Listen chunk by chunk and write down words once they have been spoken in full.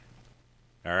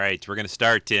All right, we're going to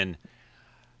start in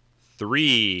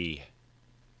 3,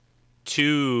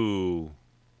 2,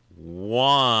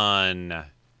 1,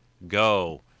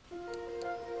 go.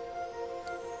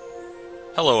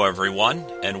 Hello, everyone,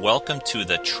 and welcome to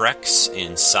the Treks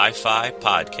in Sci-Fi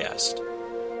podcast.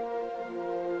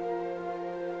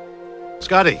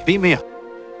 Scotty, beat me up.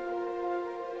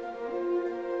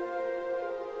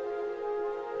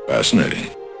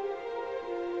 Fascinating.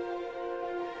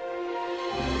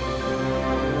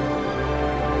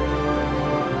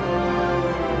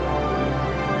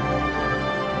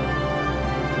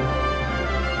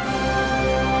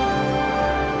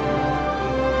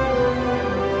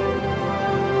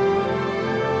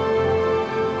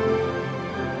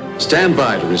 Stand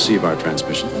by to receive our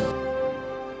transmission.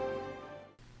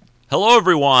 Hello,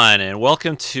 everyone, and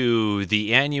welcome to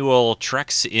the annual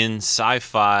Treks in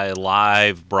Sci-Fi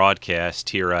live broadcast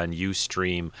here on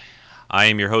Ustream. I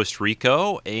am your host,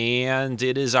 Rico, and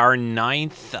it is our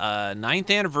ninth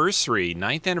anniversary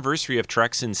of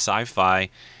Treks in Sci-Fi.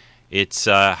 It's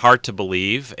hard to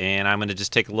believe, and I'm going to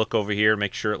just take a look over here,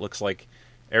 make sure it looks like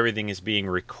everything is being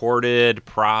recorded,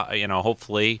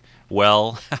 hopefully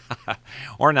well,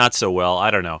 or not so well.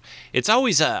 I don't know. It's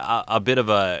always a bit of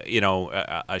a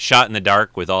shot in the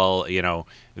dark with all,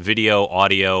 video,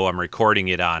 audio. I'm recording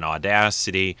it on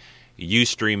Audacity.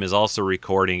 Ustream is also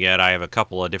recording it. I have a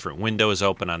couple of different windows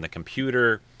open on the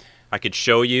computer. I could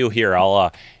show you here.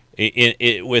 I'll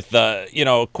with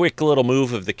a quick little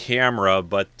move of the camera,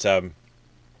 but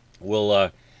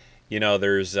we'll.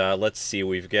 There's, let's see,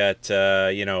 we've got,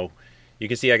 you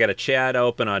can see I got a chat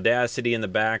open, Audacity in the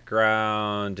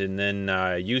background, and then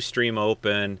Ustream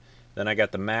open. Then I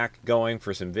got the Mac going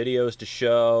for some videos to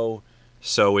show.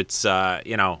 So it's, I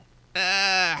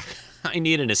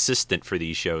need an assistant for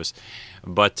these shows.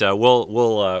 But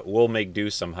we'll make do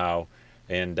somehow.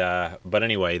 And but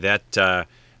anyway, that's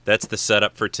the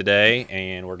setup for today.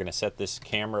 And we're going to set this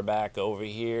camera back over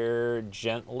here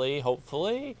gently,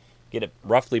 hopefully. Get it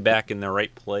roughly back in the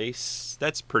right place.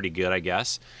 That's pretty good, I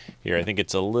guess. Here, I think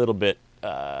it's a little bit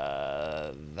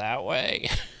that way.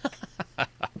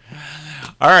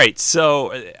 All right,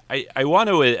 so I want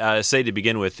to say to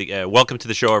begin with, welcome to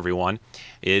the show, everyone.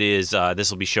 It is this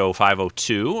will be show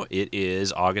 502. It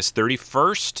is August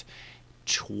 31st,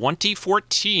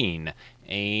 2014,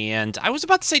 and I was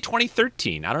about to say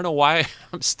 2013. I don't know why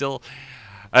I'm still.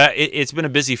 It's been a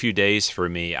busy few days for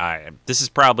me. This is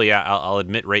probably, I'll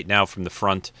admit right now from the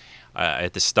front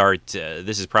at the start,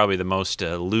 this is probably the most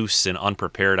loose and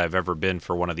unprepared I've ever been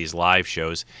for one of these live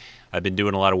shows. I've been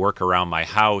doing a lot of work around my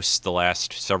house the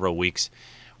last several weeks,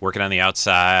 working on the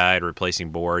outside, replacing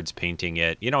boards, painting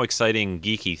it, exciting,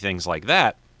 geeky things like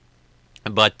that.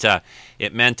 But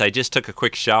it meant I just took a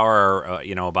quick shower,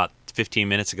 about 15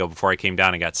 minutes ago before I came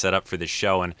down and got set up for this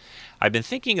show, and I've been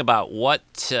thinking about what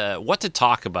to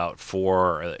talk about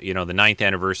for the ninth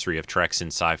anniversary of Treks in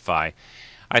Sci-Fi.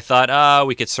 I thought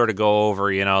we could sort of go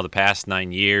over the past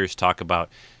 9 years, talk about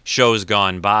shows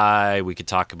gone by. We could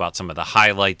talk about some of the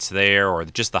highlights there, or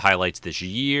just the highlights this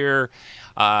year.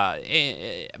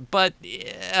 But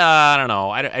I don't know.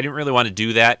 I didn't really want to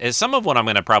do that. As some of what I'm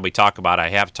going to probably talk about, I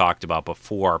have talked about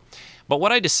before. But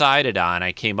what I decided on,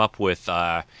 I came up with.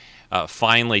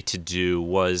 Finally to do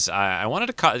was I wanted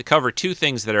to cover two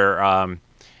things that are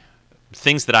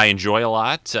things that I enjoy a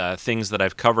lot, things that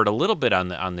I've covered a little bit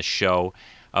on the show,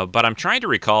 but I'm trying to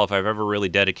recall if I've ever really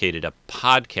dedicated a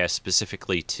podcast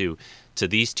specifically to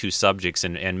these two subjects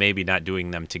and maybe not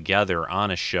doing them together on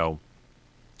a show.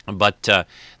 But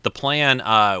the plan,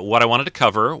 what I wanted to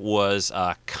cover was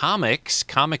comic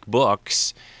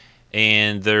books,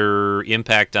 and their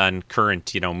impact on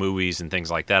current, movies and things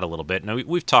like that a little bit. Now,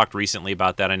 we've talked recently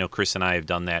about that. I know Chris and I have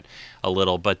done that a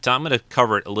little, but I'm going to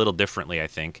cover it a little differently, I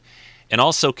think. And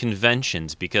also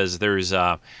conventions, because there's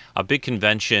a big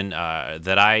convention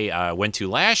that I went to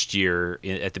last year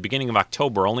at the beginning of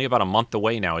October, only about a month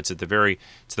away now. It's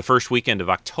the first weekend of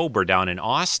October down in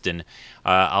Austin.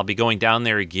 I'll be going down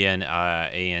there again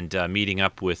and meeting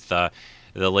up with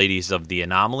the ladies of the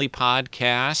Anomaly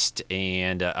podcast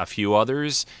and a few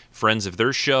others, friends of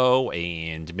their show,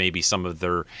 and maybe some of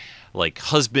their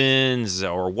husbands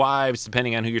or wives,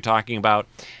 depending on who you're talking about.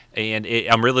 And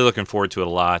I'm really looking forward to it a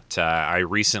lot. I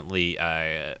recently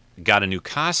got a new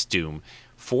costume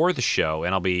for the show,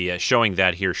 and I'll be showing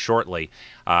that here shortly.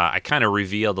 I kind of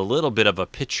revealed a little bit of a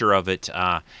picture of it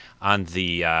on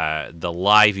the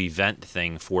live event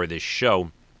thing for this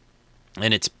show,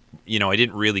 and it's I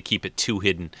didn't really keep it too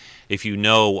hidden. If you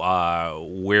know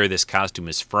where this costume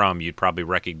is from, you'd probably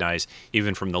recognize,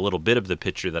 even from the little bit of the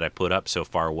picture that I put up so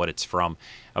far, what it's from.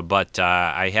 But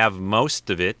I have most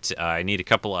of it. I need a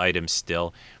couple of items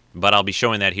still, but I'll be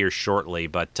showing that here shortly.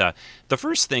 But the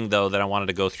first thing, though, that I wanted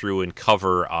to go through and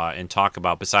cover and talk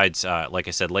about, besides, like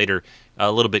I said, later,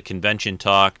 a little bit convention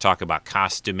talk about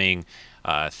costuming,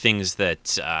 things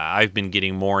that I've been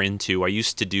getting more into. I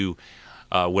used to do,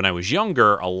 when I was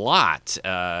younger, a lot.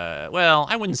 Well,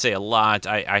 I wouldn't say a lot.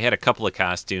 I had a couple of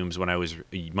costumes when I was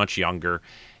much younger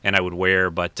and I would wear,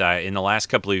 but in the last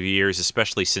couple of years,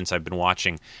 especially since I've been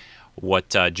watching what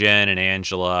Jen and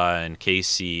Angela and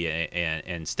Casey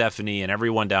and Stephanie and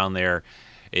everyone down there,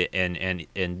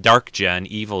 and Dark Jen,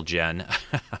 Evil Jen,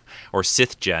 or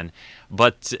Sith Jen,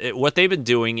 but what they've been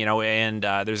doing, and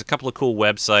there's a couple of cool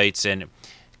websites, and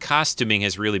costuming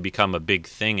has really become a big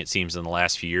thing, it seems, in the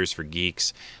last few years for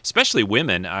geeks, especially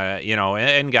women,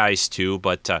 and guys too,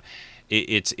 but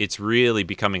it's really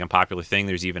becoming a popular thing.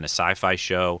 There's even a sci-fi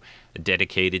show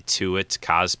dedicated to it,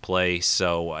 cosplay,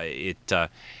 so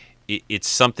it's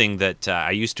something that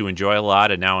I used to enjoy a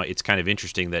lot, and now it's kind of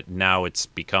interesting that now it's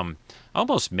become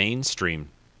almost mainstream.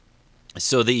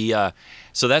 So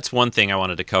so that's one thing I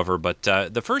wanted to cover, but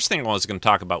the first thing I was going to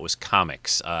talk about was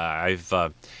comics.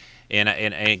 And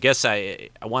I guess I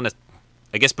want to.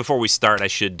 I guess before we start, I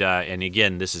should. And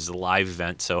again, this is a live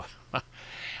event, so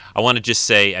I want to just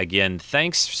say again,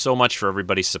 thanks so much for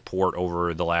everybody's support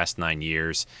over the last 9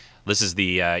 years. This is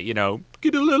the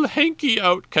get a little hanky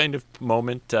out kind of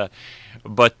moment.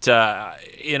 But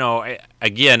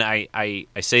again, I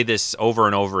say this over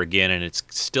and over again, and it's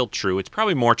still true. It's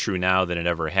probably more true now than it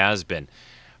ever has been.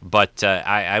 But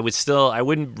I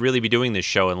wouldn't really be doing this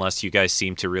show unless you guys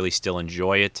seem to really still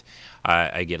enjoy it.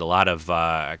 I get a lot of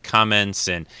comments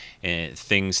and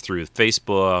things through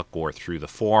Facebook or through the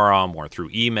forum or through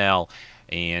email.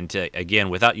 And again,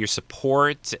 without your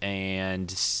support and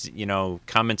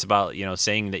comments about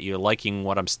saying that you're liking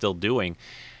what I'm still doing,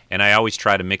 and I always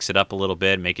try to mix it up a little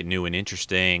bit, make it new and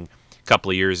interesting. A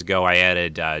couple of years ago, I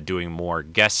added doing more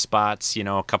guest spots,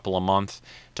 a couple a month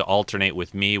to alternate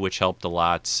with me, which helped a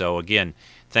lot. So again,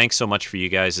 thanks so much for you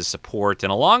guys' support.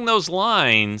 And along those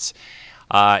lines,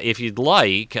 if you'd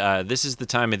like, this is the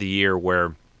time of the year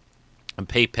where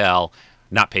PayPal,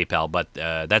 not PayPal, but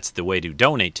that's the way to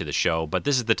donate to the show. But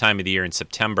this is the time of the year in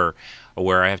September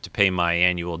where I have to pay my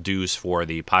annual dues for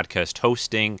the podcast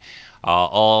hosting,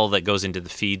 all that goes into the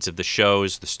feeds of the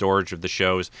shows, the storage of the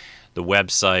shows, the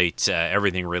website,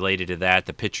 everything related to that,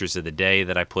 the pictures of the day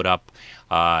that I put up,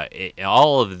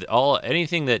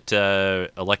 anything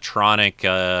that electronic,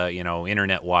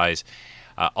 internet-wise,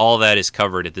 all that is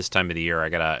covered at this time of the year. I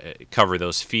gotta cover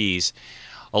those fees,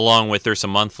 along with there's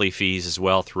some monthly fees as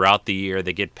well throughout the year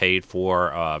that get paid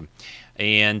for,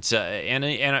 and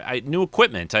new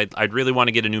equipment. I'd really want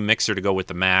to get a new mixer to go with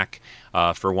the Mac,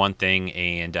 for one thing,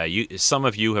 and some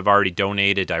of you have already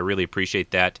donated. I really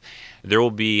appreciate that. There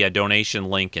will be a donation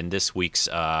link in this week's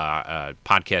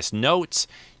podcast notes.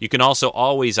 You can also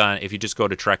always, if you just go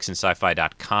to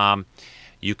treksinsci-fi.com,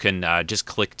 you can just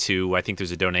click to, I think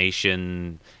there's a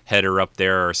donation header up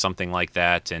there or something like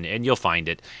that, and you'll find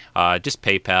it. Just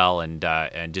PayPal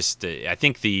and just, I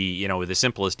think the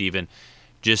simplest even,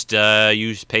 just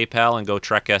use PayPal and go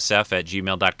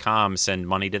treksf@gmail.com, send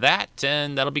money to that,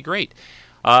 and that'll be great.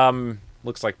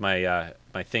 Looks like my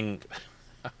thing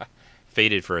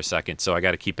faded for a second, so I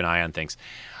got to keep an eye on things.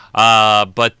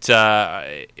 But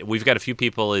we've got a few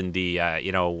people in the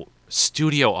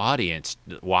studio audience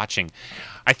watching.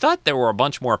 I thought there were a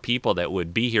bunch more people that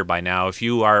would be here by now. If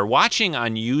you are watching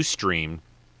on Ustream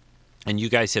and you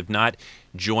guys have not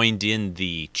joined in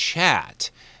the chat,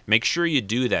 make sure you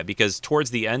do that, because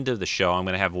towards the end of the show,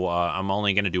 I'm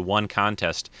only going to do one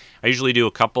contest. I usually do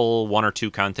one or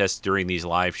two contests during these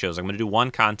live shows. I'm going to do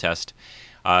one contest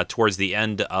towards the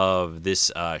end of this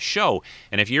show,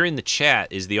 and if you're in the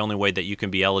chat is the only way that you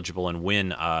can be eligible and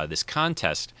win this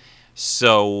contest.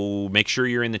 So make sure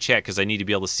you're in the chat, because I need to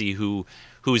be able to see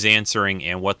who's answering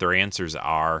and what their answers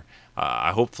are.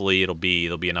 Hopefully there'll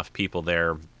be enough people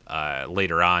there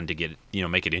later on to get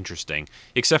make it interesting,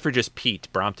 except for just Pete,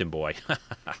 Brompton boy.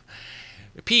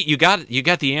 Pete, you got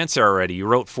the answer already. You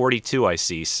wrote 42, I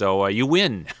see, so you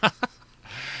win.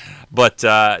 But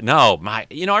no,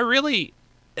 I really,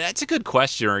 that's a good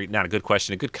question, or not a good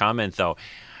question, a good comment though.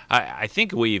 I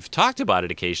think we've talked about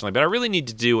it occasionally, but I really need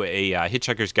to do a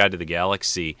Hitchhiker's Guide to the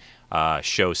Galaxy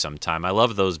show sometime. I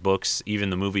love those books. Even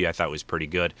the movie I thought was pretty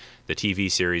good. The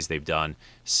TV series they've done.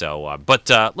 So, but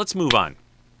let's move on.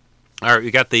 All right,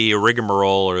 we got the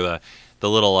rigmarole, or the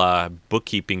little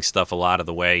bookkeeping stuff a lot of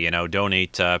the way.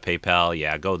 Donate PayPal.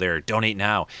 Yeah, go there. Donate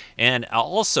now. And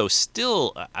also,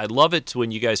 still, I love it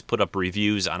when you guys put up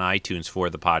reviews on iTunes for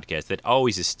the podcast. That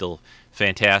always is still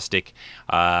fantastic.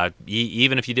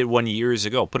 Even if you did one years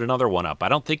ago, put another one up. I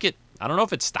don't know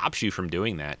if it stops you from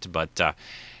doing that, but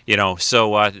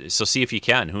so see if you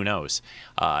can. Who knows?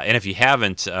 And if you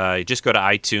haven't, just go to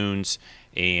iTunes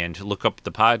and look up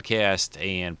the podcast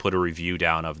and put a review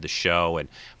down of the show. And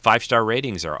 5-star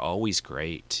ratings are always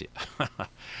great. All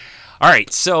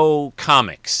right, so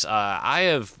comics. I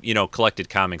have collected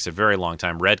comics a very long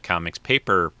time. Read comics,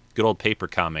 good old paper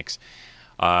comics.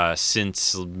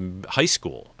 Since high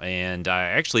school, and I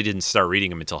actually didn't start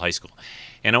reading them until high school.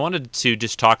 And I wanted to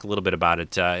just talk a little bit about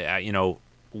it.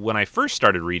 When I first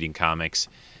started reading comics,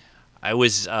 I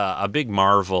was a big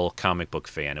Marvel comic book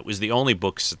fan. It was the only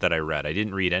books that I read. I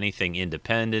didn't read anything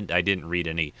independent. I didn't read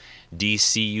any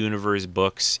DC Universe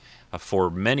books. For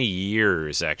many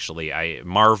years, actually,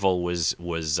 Marvel was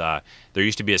there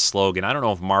used to be a slogan. I don't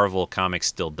know if Marvel Comics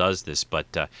still does this,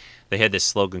 but they had this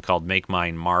slogan called "Make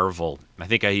Mine Marvel." I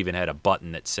think I even had a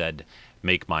button that said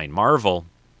 "Make Mine Marvel,"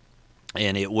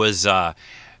 and it was the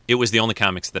only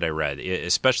comics that I read,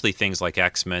 especially things like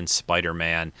X-Men,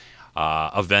 Spider-Man,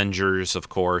 Avengers, of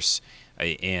course,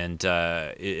 and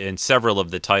several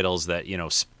of the titles that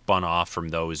spun off from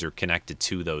those or connected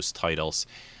to those titles.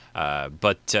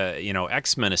 But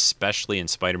X-Men especially and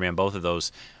Spider-Man, both of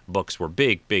those books were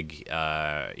big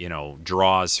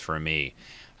draws for me.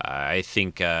 I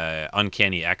think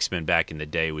Uncanny X-Men back in the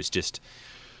day was just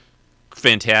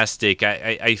fantastic.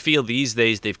 I feel these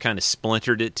days they've kind of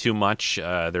splintered it too much.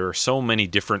 There are so many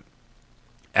different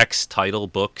X-title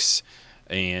books,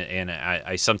 and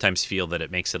I sometimes feel that it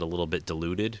makes it a little bit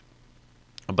diluted.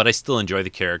 But I still enjoy the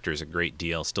characters a great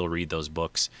deal, still read those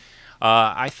books.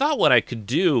 I thought what I could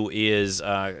do is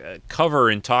cover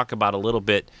and talk about a little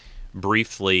bit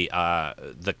briefly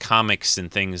the comics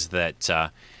and things that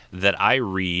I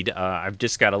read. I've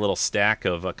just got a little stack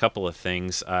of a couple of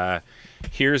things.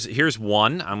 Here's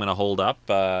one I'm going to hold up.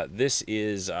 This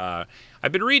is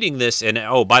I've been reading this, and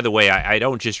oh, by the way, I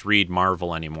don't just read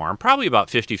Marvel anymore. I'm probably about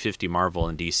 50-50 Marvel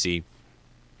and DC.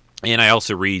 And I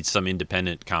also read some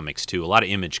independent comics, too. A lot of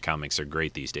Image comics are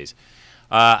great these days.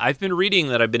 I've been reading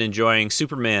that I've been enjoying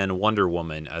Superman, Wonder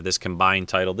Woman, this combined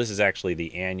title. This is actually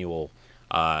the annual,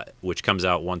 which comes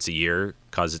out once a year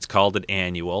because it's called an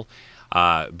annual.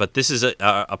 But this is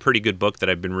a pretty good book that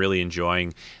I've been really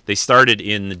enjoying. They started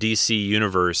in the DC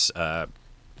universe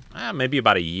maybe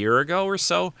about a year ago or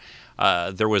so.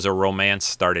 There was a romance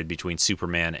started between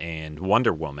Superman and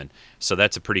Wonder Woman. So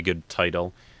that's a pretty good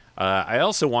title. I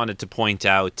also wanted to point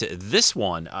out this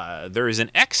one. There is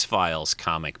an X-Files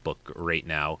comic book right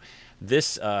now.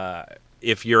 This,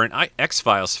 if you're an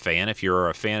X-Files fan, if you're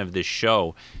a fan of this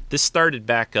show, this started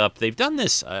back up. They've done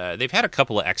this. They've had a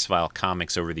couple of X-File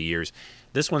comics over the years.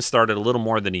 This one started a little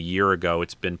more than a year ago.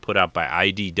 It's been put out by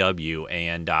IDW,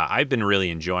 and I've been really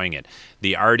enjoying it.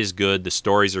 The art is good. The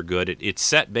stories are good. It's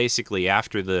set basically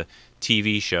after the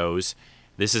TV shows.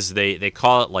 This is they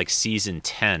call it like season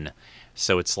 10.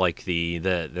 So it's like the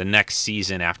next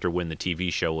season after when the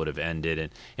TV show would have ended,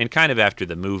 and kind of after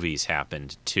the movies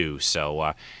happened too.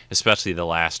 So especially the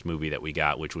last movie that we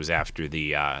got, which was after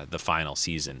the final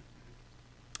season.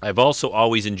 I've also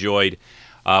always enjoyed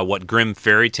what Grimm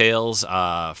Fairy Tales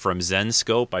from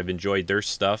Zenscope. I've enjoyed their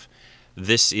stuff.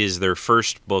 This is their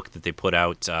first book that they put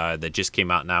out that just came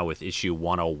out now with issue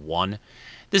 101.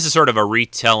 This is sort of a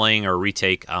retelling or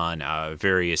retake on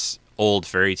various old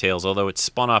fairy tales, although it's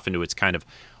spun off into its kind of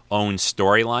own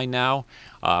storyline now.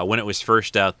 When it was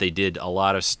first out, they did a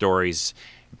lot of stories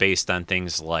based on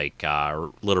things like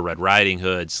Little Red Riding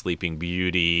Hood, Sleeping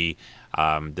Beauty,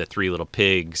 the Three Little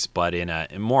Pigs, but in a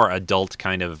more adult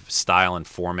kind of style and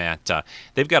format.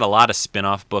 They've got a lot of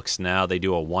spin-off books now. They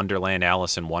do a Wonderland,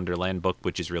 Alice in Wonderland book,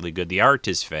 which is really good. The art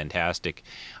is fantastic.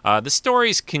 The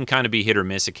stories can kind of be hit or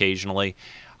miss occasionally.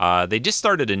 They just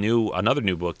started another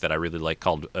new book that I really like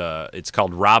called it's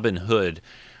called Robin Hood.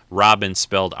 Robin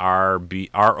spelled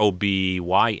R-O-B-Y-N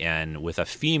with a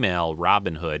female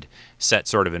Robin Hood set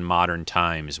sort of in modern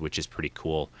times, which is pretty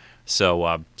cool.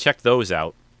 So check those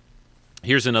out.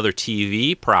 Here's another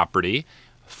TV property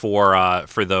for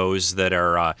those that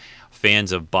are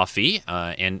fans of Buffy.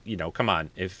 And, come on,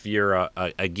 if you're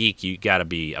a geek, you got to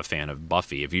be a fan of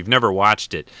Buffy. If you've never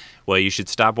watched it, well, you should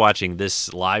stop watching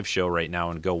this live show right now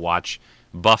and go watch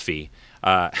Buffy.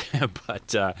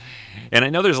 But and I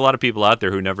know there's a lot of people out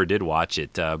there who never did watch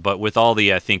it. But with all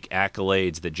the, I think,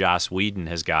 accolades that Joss Whedon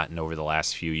has gotten over the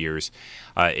last few years,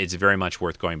 it's very much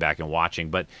worth going back and watching.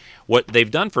 But what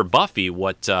they've done for Buffy,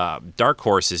 what Dark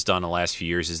Horse has done the last few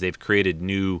years, is they've created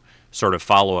new sort of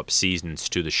follow-up seasons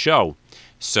to the show.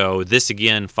 So this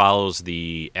again follows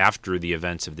after the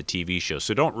events of the TV show.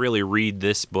 So don't really read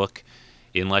this book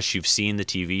unless you've seen the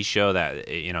TV show. That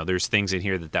there's things in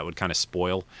here that would kind of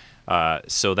spoil.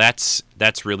 So that's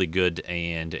really good,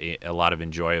 and a lot of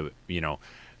enjoyable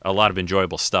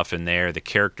stuff in there. The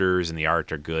characters and the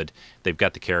art are good. They've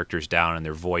got the characters down and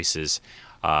their voices.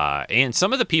 And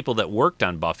some of the people that worked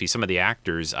on Buffy, some of the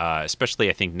actors, especially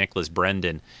I think Nicholas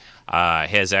Brendan,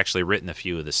 has actually written a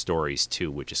few of the stories too,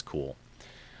 which is cool.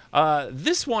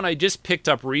 This one I just picked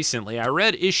up recently. I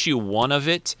read issue 1 of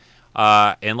it,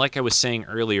 and like I was saying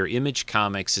earlier, Image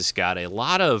Comics has got a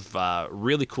lot of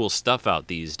really cool stuff out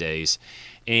these days.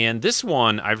 And this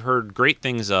one I've heard great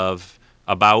things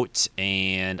about,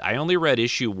 and I only read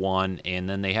issue 1, and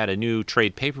then they had a new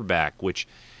trade paperback, which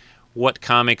what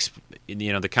comics,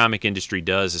 the comic industry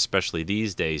does, especially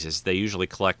these days, is they usually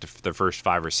collect the first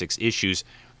 5 or 6 issues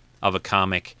of a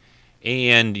comic,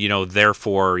 and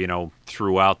therefore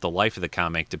throughout the life of the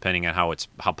comic, depending on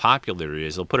how popular it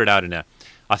is, they'll put it out in a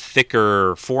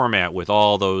thicker format with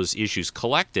all those issues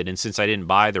collected. And since I didn't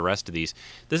buy the rest of these,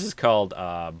 this is called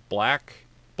Black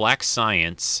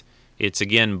Science. It's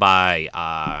again by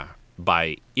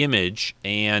Image,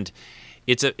 and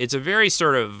it's a very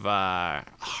sort of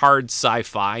hard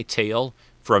sci-fi tale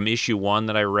from issue 1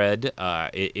 that I read.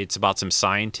 It's about some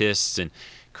scientists and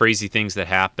crazy things that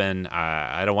happen.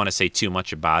 I don't want to say too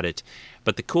much about it,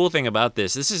 but the cool thing about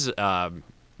this is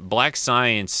Black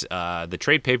Science, the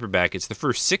trade paperback. It's the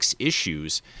first 6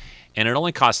 issues, and it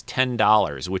only costs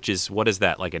 $10, which is, what is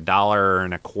that, like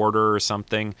 $1.25 or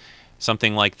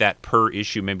something like that per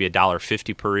issue, maybe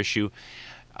 $1.50 per issue.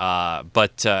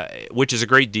 But which is a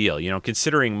great deal,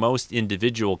 considering most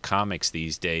individual comics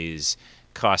these days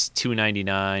cost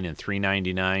 $2.99 and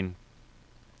 $3.99.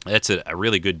 That's a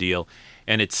really good deal.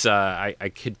 And it's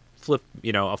I could flip,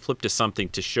 I'll flip to something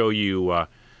to show you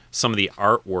some of the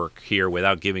artwork here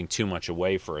without giving too much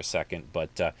away for a second.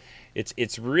 But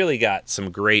it's really got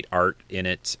some great art in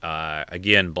it.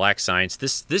 Again, Black Science.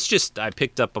 This just I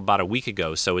picked up about a week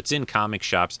ago, so it's in comic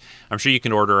shops. I'm sure you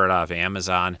can order it off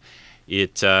Amazon.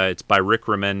 It's by Rick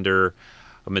Remender,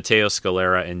 Matteo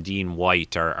Scalera, and Dean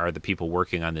White are the people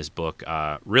working on this book.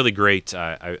 Really great.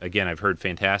 Again, I've heard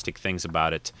fantastic things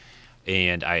about it,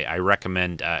 and I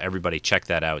recommend everybody check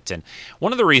that out. And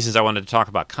one of the reasons I wanted to talk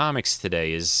about comics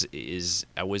today is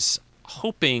I was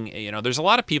hoping, there's a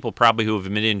lot of people probably who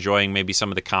have been enjoying maybe some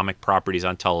of the comic properties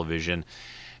on television.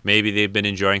 Maybe they've been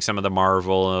enjoying some of the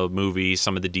Marvel movies,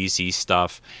 some of the DC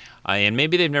stuff. And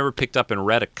maybe they've never picked up and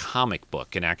read a comic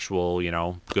book, an actual,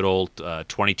 good old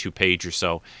 22-page or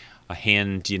so, a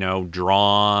hand,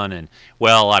 drawn, and,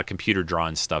 well, a lot of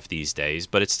computer-drawn stuff these days,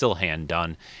 but it's still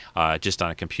hand-done, just on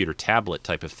a computer tablet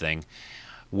type of thing,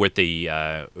 with the,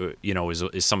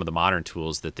 is some of the modern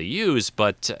tools that they use.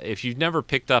 But if you've never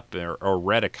picked up or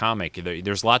read a comic,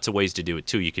 there's lots of ways to do it,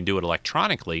 too. You can do it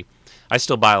electronically. I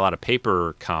still buy a lot of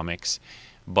paper comics,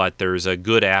 but there's a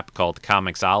good app called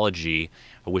Comixology,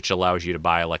 which allows you to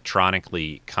buy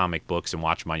electronically comic books and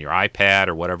watch them on your iPad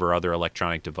or whatever other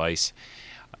electronic device.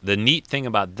 The neat thing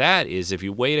about that is if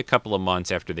you wait a couple of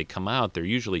months after they come out, they're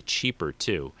usually cheaper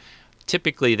too.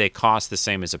 Typically, they cost the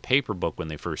same as a paper book when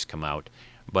they first come out.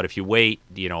 But if you wait,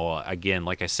 again,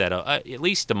 like I said, at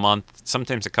least a month,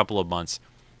 sometimes a couple of months,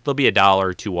 there'll be $1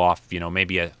 or $2 off.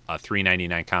 Maybe a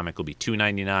 $3.99 comic will be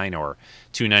 $2.99, or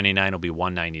 $2.99 will be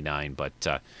 $1.99.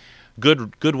 But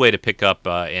good way to pick up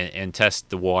and test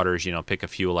the waters. Pick a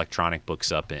few electronic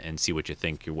books up and see what you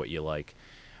think or what you like.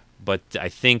 But I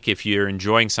think if you're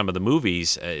enjoying some of the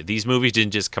movies, these movies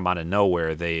didn't just come out of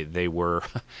nowhere. They were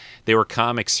they were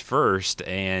comics first,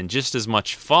 and just as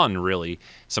much fun, really.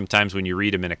 Sometimes when you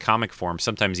read them in a comic form,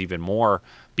 sometimes even more,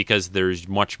 because there's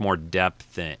much more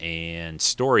depth and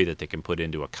story that they can put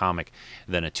into a comic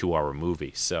than a 2-hour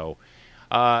movie. So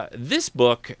this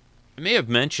book, I may have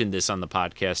mentioned this on the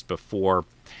podcast before.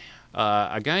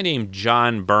 A guy named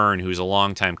John Byrne, who's a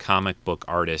longtime comic book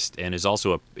artist and is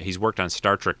also he's worked on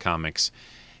Star Trek comics.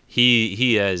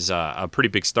 He is a pretty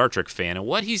big Star Trek fan, and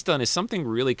what he's done is something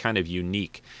really kind of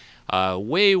unique.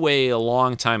 Way a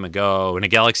long time ago, in a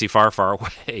galaxy far, far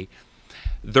away,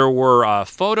 there were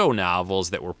photo novels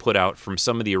that were put out from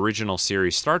some of the original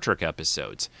series Star Trek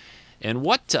episodes. And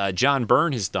what John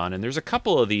Byrne has done, and there's a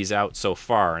couple of these out so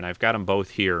far, and I've got them both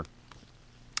here.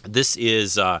 This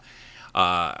is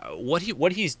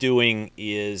What he's doing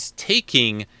is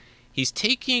taking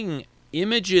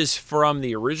images from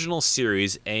the original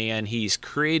series and he's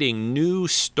creating new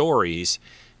stories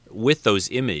with those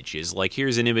images. Like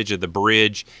here's an image of the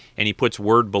bridge and he puts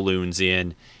word balloons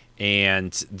in,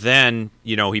 and then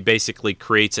he basically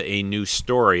creates a new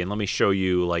story. And let me show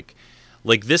you like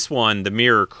this one, The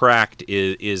Mirror Cracked,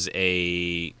 is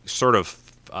a sort of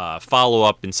follow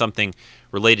up in something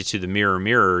related to the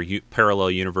Mirror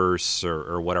parallel universe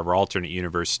or whatever alternate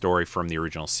universe story from the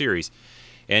original series.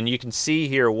 And you can see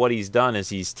here what he's done is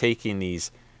he's taking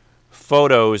these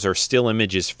photos or still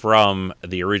images from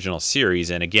the original series,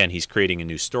 and again, he's creating a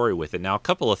new story with it. Now, a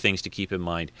couple of things to keep in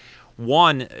mind.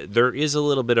 One, there is a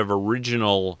little bit of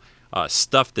original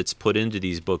stuff that's put into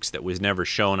these books that was never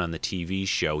shown on the TV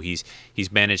show. He's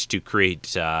managed to create,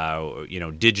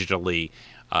 digitally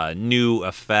new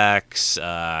effects,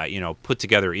 put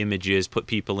together images, put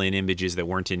people in images that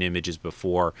weren't in images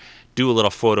before, do a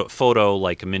little photo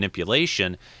like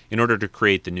manipulation in order to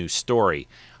create the new story.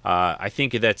 I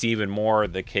think that's even more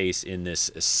the case in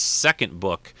this second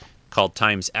book called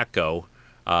Time's Echo.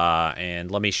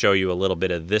 And let me show you a little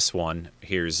bit of this one.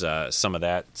 Here's some of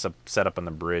that set up on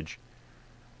the bridge.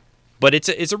 But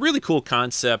it's a really cool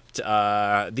concept.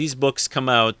 These books come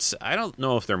out, I don't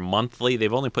know if they're monthly.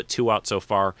 They've only put 2 out so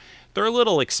far. They're a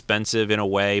little expensive in a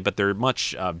way, but they're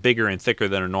much bigger and thicker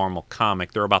than a normal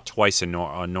comic. They're about twice a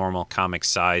normal comic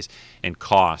size and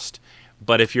cost.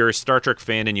 But if you're a Star Trek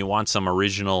fan and you want some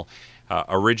original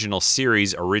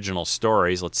series, original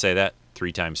stories, let's say that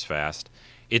 3 times fast,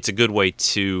 it's a good way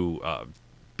to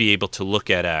be able to look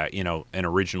at an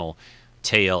original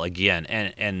tale again.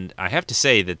 And I have to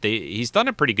say that he's done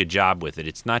a pretty good job with it.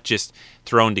 It's not just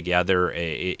thrown together.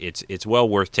 It's well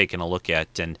worth taking a look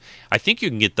at. And I think you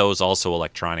can get those also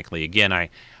electronically. Again, I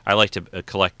like to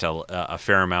collect a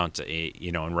fair amount,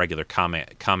 in regular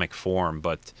comic form,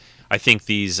 but I think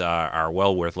these are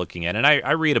well worth looking at. And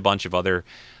I read a bunch of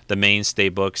the mainstay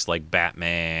books like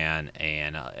Batman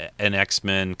and an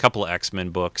X-Men, a couple of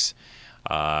X-Men books,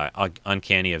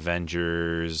 Uncanny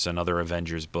Avengers, another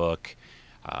Avengers book,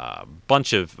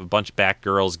 bunch of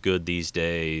Batgirl's good these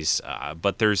days,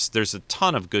 but there's a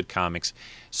ton of good comics.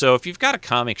 So if you've got a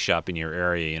comic shop in your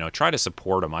area, try to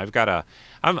support them.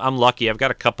 I'm lucky. I've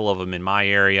got a couple of them in my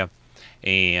area,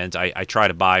 and I try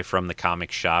to buy from the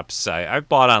comic shops. I've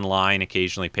bought online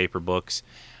occasionally paper books,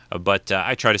 but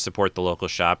I try to support the local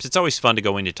shops. It's always fun to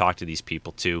go in to talk to these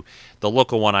people too. The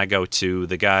local one I go to,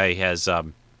 the guy has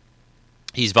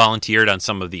he's volunteered on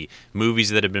some of the movies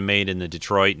that have been made in the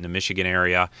Detroit and the Michigan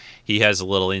area. He has a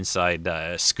little inside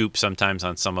scoop sometimes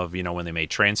on some of when they made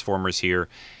Transformers here,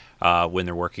 when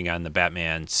they're working on the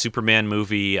Batman Superman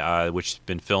movie, which has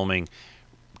been filming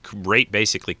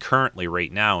basically currently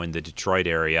right now in the Detroit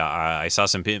area. I saw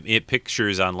some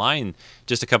pictures online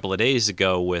just a couple of days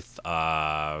ago with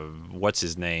what's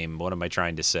his name? What am I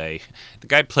trying to say? The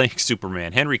guy playing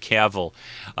Superman, Henry Cavill.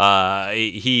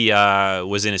 He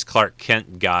was in his Clark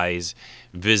Kent guise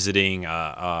visiting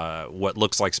what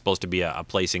looks like supposed to be a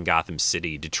place in Gotham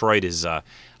City. Detroit is,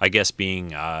 I guess,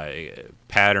 being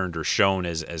patterned or shown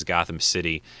as Gotham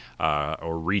City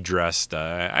or redressed.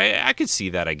 I could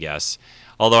see that, I guess.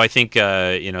 Although I think,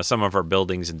 some of our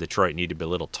buildings in Detroit need to be a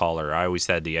little taller. I always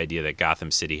had the idea that Gotham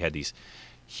City had these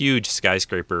huge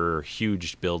skyscraper,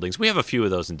 huge buildings. We have a few of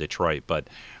those in Detroit, but,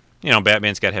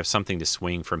 Batman's got to have something to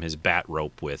swing from his bat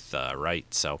rope with, right?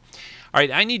 So, all right,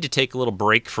 I need to take a little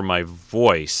break from my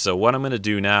voice. So what I'm going to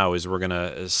do now is we're going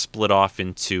to split off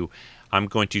into, I'm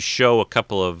going to show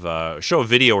a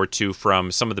video or two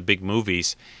from some of the big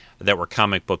movies that were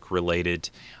comic book related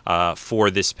for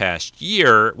this past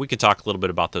year. We can talk a little bit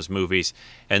about those movies,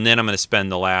 and then I'm going to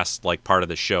spend the last part of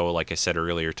the show, like I said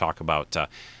earlier, talk about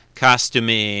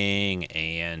costuming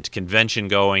and convention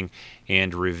going,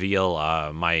 and reveal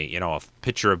a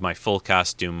picture of my full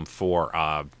costume for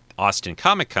Austin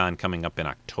Comic Con coming up in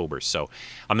October. So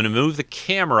I'm going to move the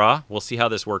camera. We'll see how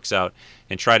this works out,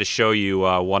 and try to show you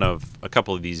a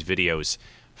couple of these videos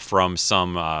from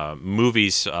some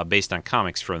movies based on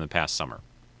comics from the past summer.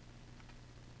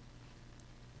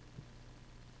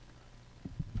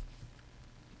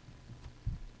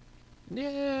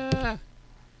 Yeah.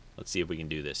 Let's see if we can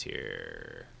do this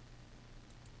here.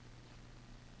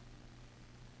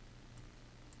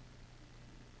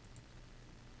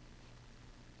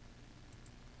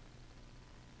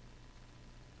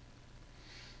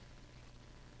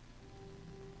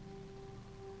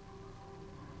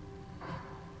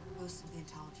 Most of the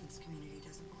intelligence community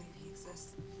doesn't believe he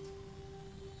exists.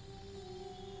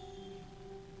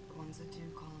 The ones that do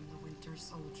call him the Winter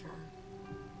Soldier.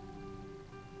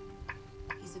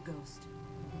 He's a ghost.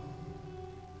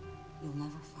 You'll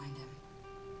never find him.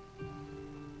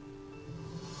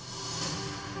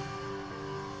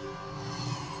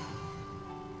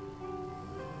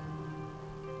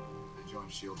 I joined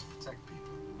S.H.I.E.L.D. to protect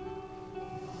people.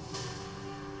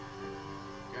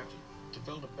 Captain, to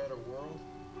build a better world,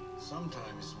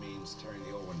 sometimes means tearing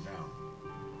the old one down.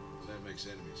 That makes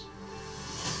enemies.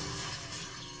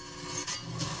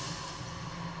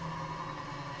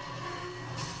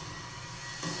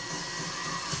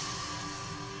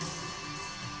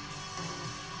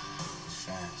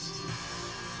 Fast.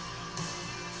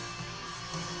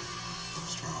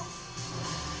 Strong.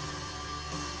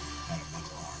 Out of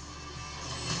mental harm.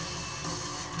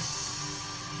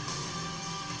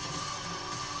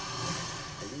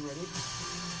 Are you ready?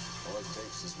 All it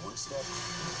takes is one step.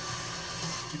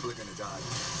 People are gonna die. I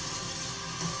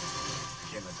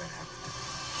can't let that happen.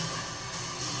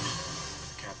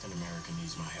 Captain America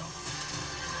needs my help.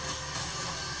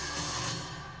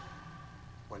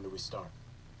 When do we start?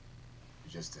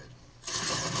 We just did.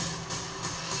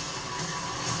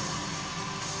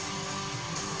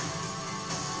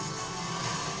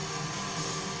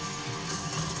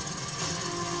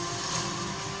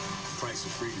 The price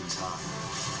of freedom is high.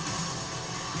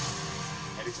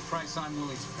 And it's a price I'm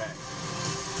willing to pay.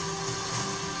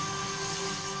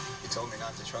 You told me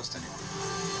not to trust anyone.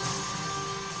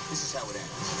 This is how it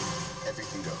ends.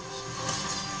 Everything goes.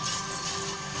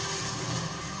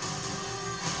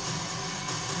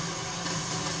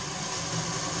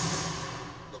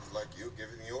 Looks like you're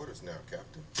giving the orders now,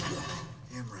 Captain.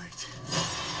 Damn right.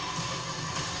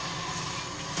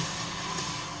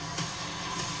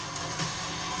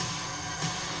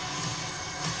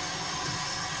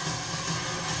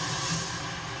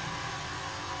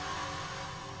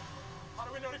 How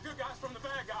do we know the good guys from the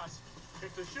bad guys?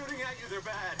 If they're shooting at you, they're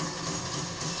bad.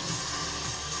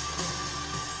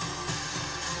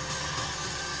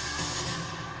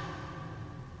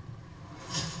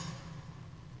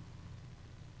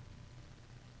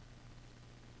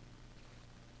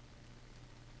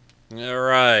 All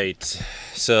right.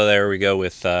 So there we go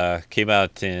with came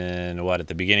out in at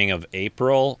the beginning of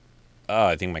April. Oh,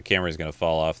 I think my camera is going to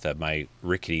fall off my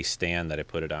rickety stand that I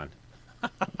put it on.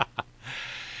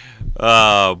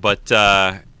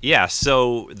 Yeah,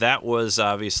 so that was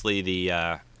obviously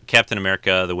the Captain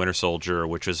America, the Winter Soldier,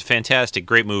 which was a fantastic,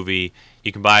 great movie.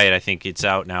 You can buy it. I think it's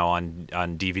out now on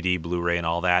DVD, Blu-ray, and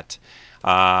all that.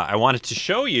 I wanted to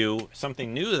show you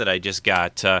something new that I just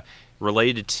got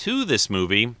related to this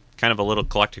movie. Kind of a little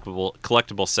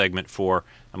collectible segment for.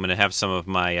 I'm going to have some of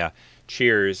my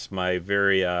cheers, my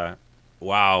very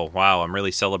wow, I'm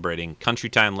really celebrating Country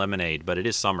Time lemonade, but it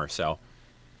is summer, so.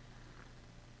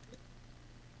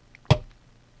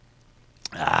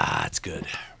 It's good.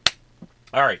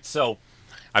 All right, so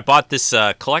I bought this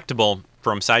collectible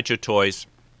from Sideshow Toys.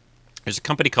 There's a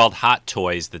company called Hot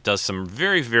Toys that does some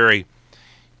very, very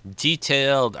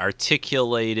detailed,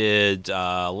 articulated,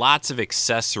 lots of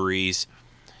accessories,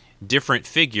 different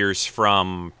figures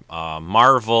from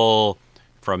Marvel,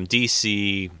 from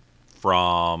DC,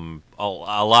 from a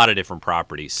lot of different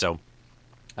properties. So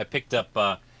I picked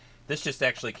up, this just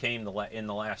actually came in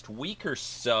the last week or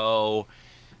so.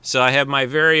 So I have my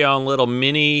very own little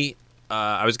mini,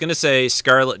 I was going to say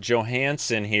Scarlett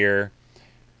Johansson here.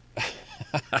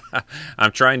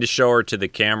 I'm trying to show her to the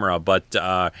camera, but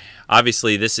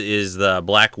obviously this is the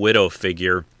Black Widow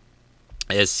figure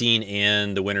as seen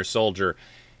in The Winter Soldier.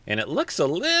 And it looks a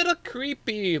little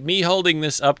creepy, me holding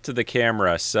this up to the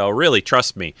camera. So really,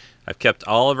 trust me, I've kept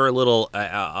all of her little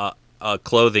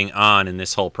clothing on in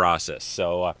this whole process.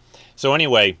 So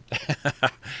anyway,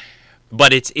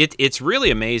 but it's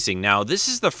really amazing. Now, this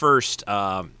is the first,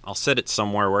 I'll set it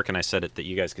somewhere. Where can I set it that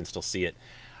you guys can still see it?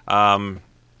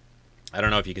 I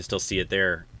don't know if you can still see it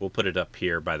there. We'll put it up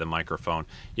here by the microphone.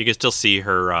 You can still see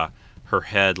her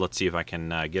head. Let's see if I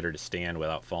can get her to stand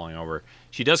without falling over.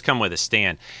 She does come with a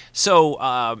stand.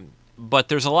 So, but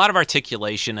there's a lot of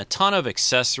articulation, a ton of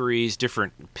accessories,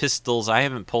 different pistols. I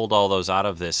haven't pulled all those out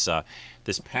of this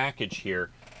this package here,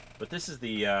 but this is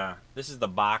the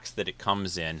box that it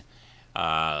comes in.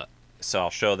 So I'll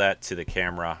show that to the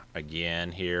camera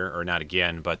again here, or not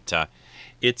again, but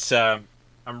it's.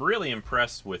 I'm really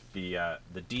impressed with the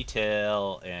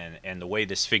detail and the way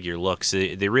this figure looks.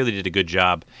 They really did a good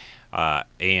job.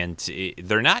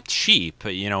 They're not cheap.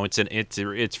 You know,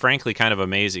 it's frankly kind of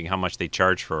amazing how much they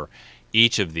charge for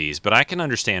each of these. But I can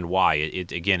understand why.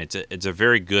 It's a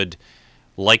very good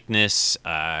likeness.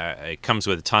 It comes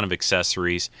with a ton of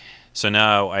accessories. So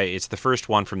now it's the first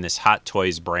one from this Hot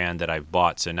Toys brand that I've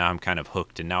bought. So now I'm kind of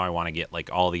hooked, and now I want to get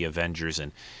like all the Avengers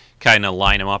and kind of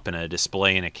line them up in a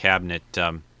display in a cabinet.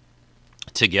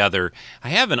 together. I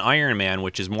have an Iron Man,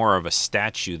 which is more of a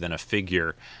statue than a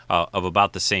figure of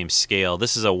about the same scale.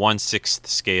 This is a 1/6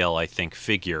 scale, I think,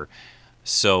 figure.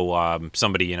 So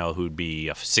somebody, who'd be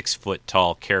a 6 foot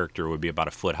tall character would be about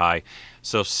a foot high.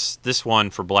 So this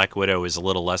one for Black Widow is a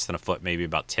little less than a foot, maybe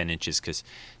about 10 inches, because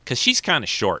she's kind of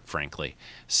short, frankly.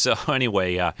 So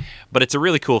anyway, but it's a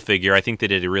really cool figure. I think they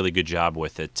did a really good job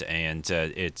with it, and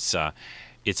it's a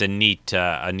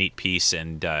neat piece.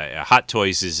 And Hot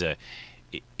Toys is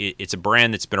it's a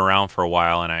brand that's been around for a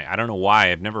while, and I don't know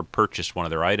why I've never purchased one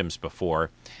of their items before.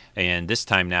 And this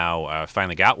time now, I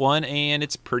finally got one, and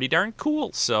it's pretty darn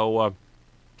cool. So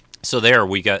there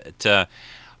we got that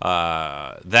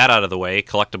out of the way.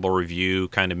 Collectible review,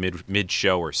 kind of mid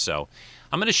show or so.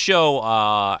 I'm going to show.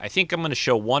 I think I'm going to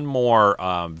show one more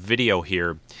video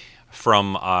here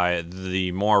from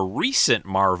the more recent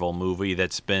Marvel movie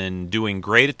that's been doing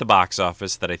great at the box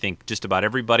office. That I think just about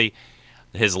everybody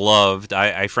has loved.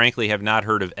 I frankly have not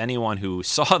heard of anyone who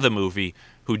saw the movie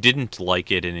who didn't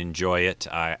like it and enjoy it.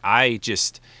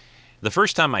 The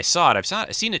first time I saw it,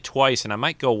 I've seen it twice, and I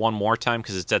might go one more time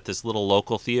because it's at this little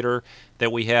local theater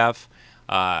that we have.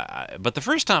 But the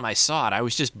first time I saw it, I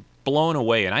was just blown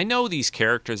away. And I know these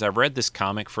characters. I've read this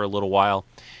comic for a little while,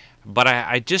 but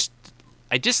I just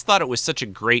thought it was such a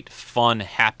great, fun,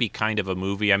 happy kind of a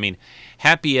movie. I mean,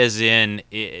 happy as in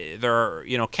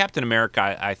Captain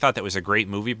America. I thought that was a great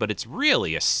movie, but it's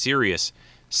really a serious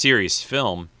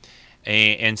film.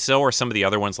 And so are some of the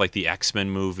other ones, like the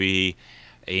X-Men movie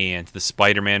and the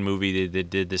Spider-Man movie they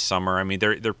did this summer. I mean,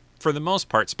 they're for the most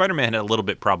part, Spider-Man had a little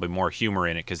bit probably more humor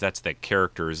in it because that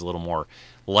character is a little more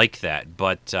like that.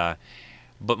 But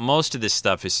most of this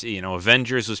stuff is,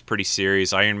 Avengers was pretty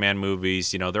serious. Iron Man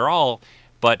movies, they're all.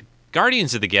 But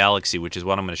Guardians of the Galaxy, which is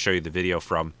what I'm going to show you the video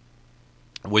from,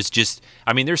 was just.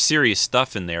 I mean, there's serious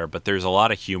stuff in there, but there's a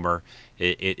lot of humor.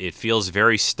 It feels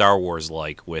very Star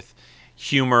Wars-like with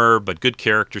humor, but good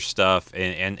character stuff,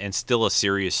 and still a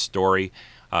serious story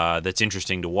that's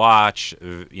interesting to watch.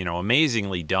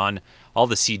 Amazingly done. All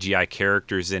the CGI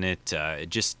characters in it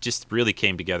just really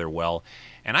came together well.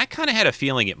 And I kind of had a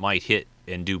feeling it might hit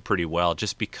and do pretty well,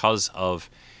 just because of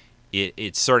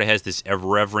it sort of has this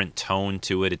irreverent tone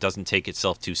to it. It doesn't take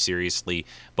itself too seriously,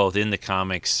 both in the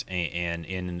comics and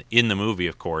in the movie,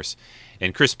 of course.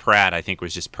 And Chris Pratt, I think,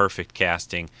 was just perfect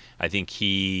casting. I think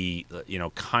he,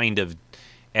 kind of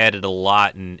added a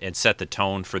lot and set the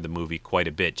tone for the movie quite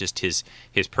a bit. Just his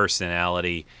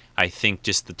personality, I think,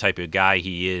 just the type of guy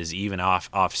he is, even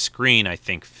off screen, I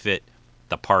think fit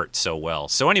the part so well.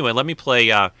 So anyway, let me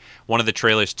play one of the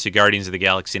trailers to Guardians of the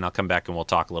Galaxy, and I'll come back and we'll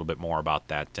talk a little bit more about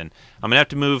that. And I'm going to have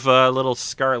to move little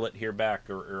Scarlet here back,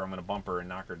 or I'm going to bump her and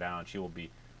knock her down. She will be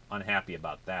unhappy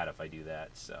about that if I do that.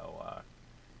 So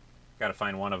got to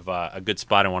find one of a good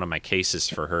spot in one of my cases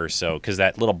for her. So because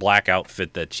that little black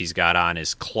outfit that she's got on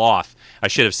is cloth. I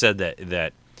should have said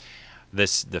that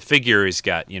the figure has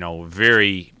got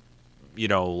very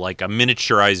like a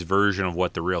miniaturized version of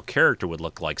what the real character would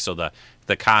look like. So the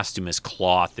costume is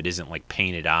cloth. It isn't like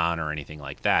painted on or anything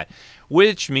like that,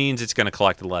 which means it's going to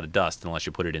collect a lot of dust unless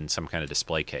you put it in some kind of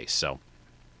display case. So,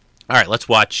 all right, let's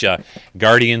watch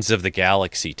Guardians of the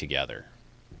Galaxy together.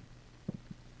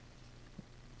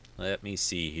 Let me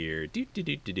see here.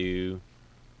 Do.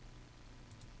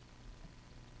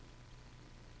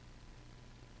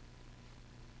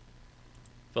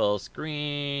 Full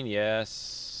screen,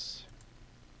 yes.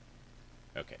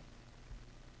 Okay.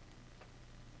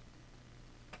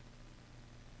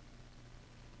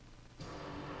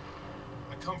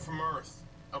 I come from Earth,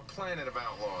 a planet of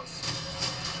outlaws.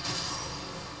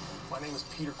 My name is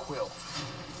Peter Quill.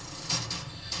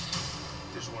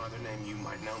 There's one other name you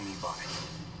might know me by.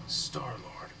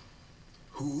 Star-Lord.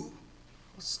 Who?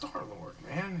 Star-Lord,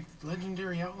 man.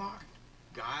 Legendary outlaw.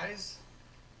 Guys?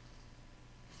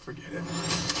 Forget it.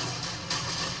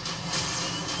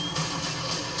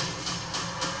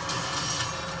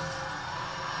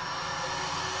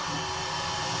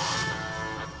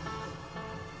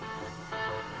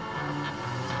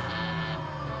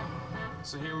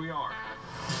 So here we are.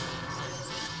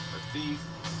 A thief,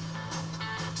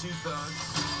 2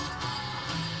 thugs,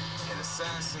 an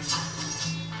assassin,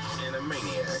 and a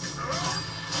maniac.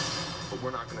 But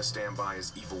we're not gonna stand by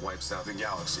as evil wipes out the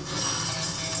galaxy.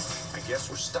 I guess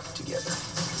we're stuck together.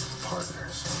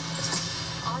 Partners.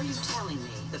 Are you telling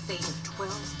me the fate of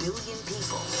 12 billion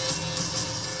people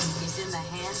is in the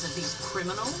hands of these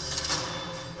criminals?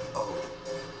 Oh,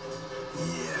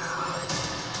 yeah.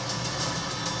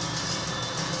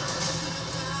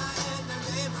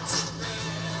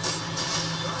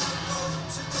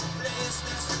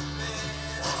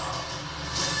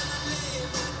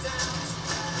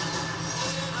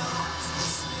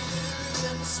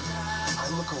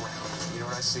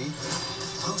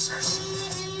 losers.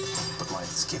 But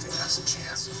life is giving us a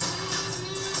chance.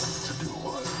 To do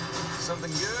what?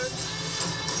 Something good?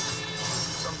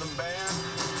 Something bad?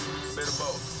 Bit of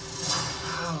both.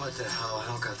 Oh, what the hell? I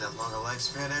don't got that long a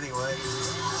lifespan anyway.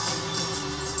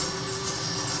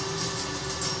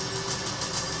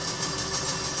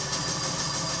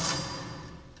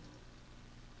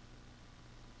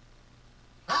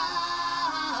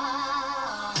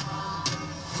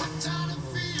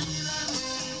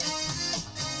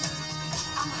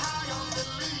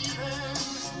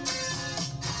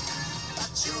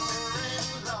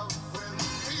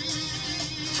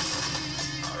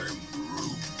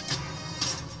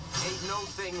 Ain't no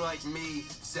thing like me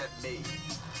except me.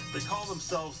 They call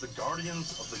themselves the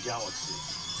Guardians of the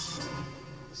Galaxy.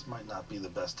 This might not be the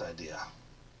best idea.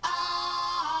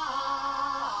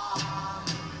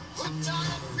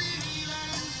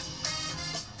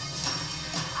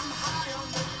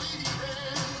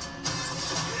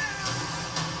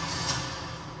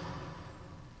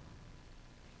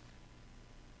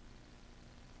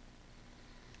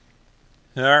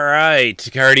 All right,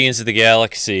 Guardians of the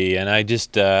Galaxy, and I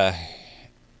just, gotta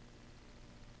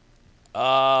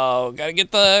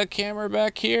get the camera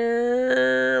back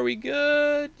here. Are we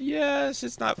good? Yes,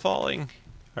 it's not falling.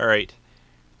 All right,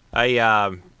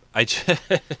 I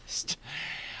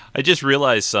just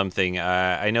realized something.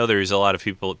 I know there's a lot of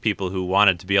people who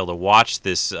wanted to be able to watch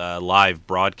this live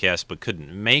broadcast but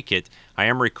couldn't make it. I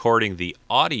am recording the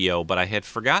audio, but I had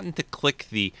forgotten to click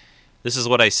the. This is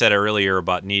what I said earlier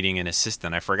about needing an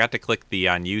assistant. I forgot to click the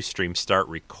on Ustream start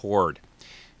record.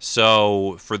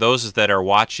 So for those that are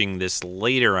watching this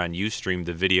later on Ustream,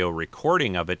 the video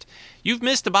recording of it, you've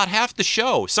missed about half the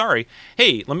show. Sorry.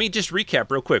 Hey, let me just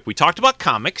recap real quick. We talked about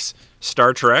comics,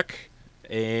 Star Trek,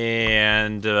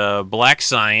 and Black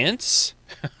Science,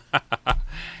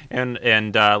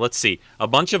 and let's see, a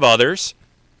bunch of others.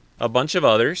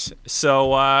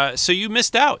 So you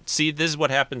missed out. See, this is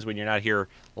what happens when you're not here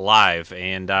live,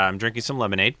 and I'm drinking some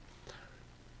lemonade.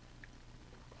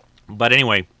 But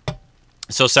anyway,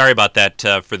 so sorry about that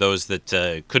for those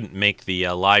that couldn't make the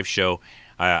live show.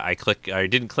 I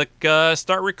didn't click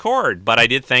start record, but I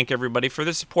did thank everybody for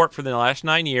the support for the last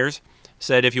 9 years.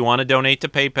 Said if you want to donate to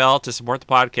PayPal to support the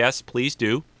podcast, please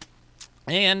do.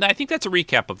 And I think that's a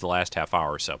recap of the last half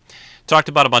hour or so. Talked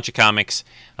about a bunch of comics,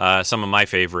 some of my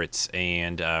favorites,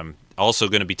 and also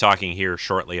going to be talking here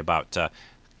shortly about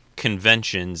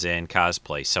conventions and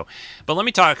cosplay. But let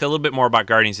me talk a little bit more about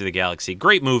Guardians of the Galaxy.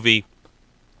 Great movie.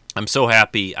 I'm so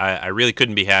happy. I really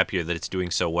couldn't be happier that it's doing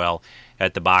so well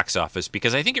at the box office,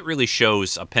 because I think it really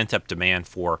shows a pent-up demand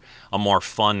for a more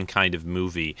fun kind of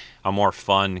movie, a more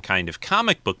fun kind of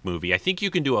comic book movie. I think you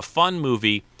can do a fun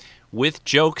movie with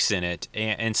jokes in it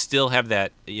and still have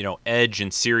that, edge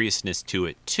and seriousness to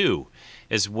it too,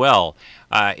 as well.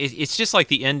 It's just like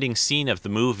the ending scene of the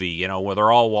movie, where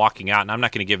they're all walking out, and I'm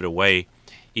not going to give it away,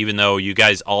 even though you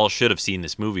guys all should have seen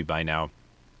this movie by now.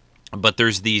 But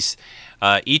there's these,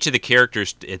 each of the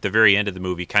characters at the very end of the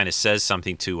movie kind of says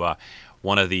something to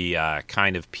one of the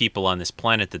kind of people on this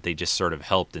planet that they just sort of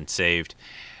helped and saved.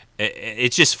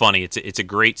 It's just funny. It's a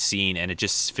great scene, and it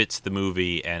just fits the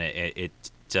movie, and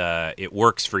it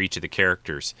works for each of the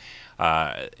characters,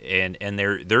 and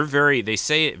they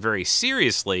say it very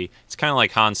seriously. It's kind of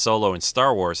like Han Solo in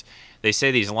Star Wars. They say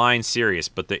these lines serious,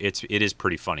 but it is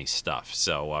pretty funny stuff.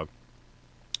 So,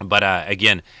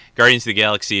 again, Guardians of the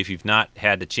Galaxy. If you've not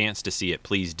had a chance to see it,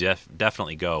 please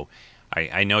definitely go.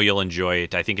 I know you'll enjoy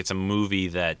it. I think it's a movie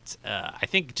that I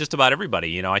think just about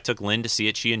everybody. I took Lynn to see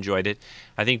it. She enjoyed it.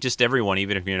 I think just everyone,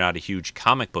 even if you're not a huge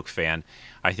comic book fan,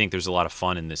 I think there's a lot of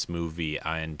fun in this movie,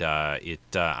 and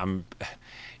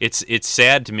it's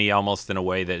sad to me almost in a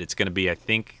way that it's going to be, I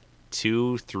think,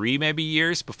 2-3 maybe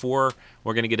years before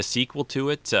we're going to get a sequel to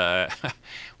it.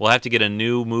 We'll have to get a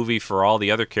new movie for all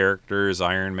the other characters,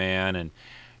 Iron Man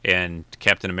and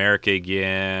Captain America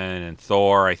again, and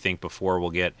Thor, I think, before we'll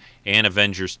get, and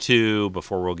Avengers 2,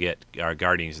 before we'll get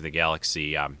Guardians of the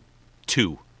Galaxy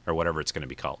 2, or whatever it's going to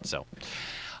be called. So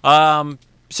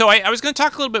I was going to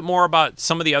talk a little bit more about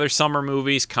some of the other summer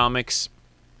movies, comics,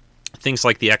 things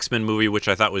like the X-Men movie, which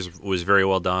I thought was very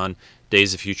well done,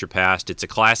 Days of Future Past. It's a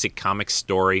classic comic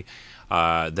story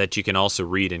that you can also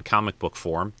read in comic book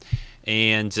form.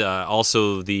 And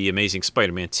also The Amazing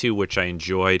Spider-Man 2, which I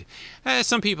enjoyed.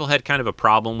 Some people had kind of a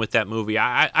problem with that movie.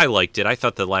 I liked it. I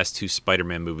thought the last two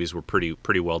Spider-Man movies were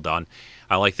pretty well done.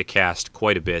 I like the cast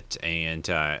quite a bit, and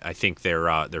I think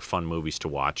they're fun movies to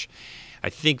watch. I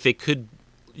think they could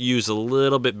use a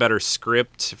little bit better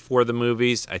script for the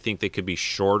movies. I think they could be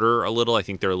shorter a little. I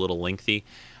think they're a little lengthy,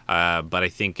 but I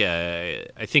think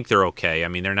they're okay. I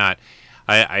mean, they're not.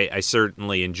 I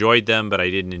certainly enjoyed them, but I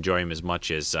didn't enjoy them as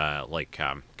much as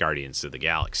Guardians of the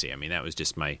Galaxy. I mean, that was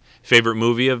just my favorite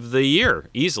movie of the year,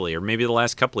 easily, or maybe the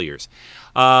last couple of years.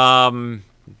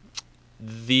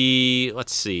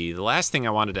 Let's see, the last thing I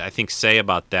wanted to, I think, say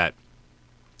about that,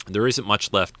 there isn't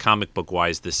much left comic book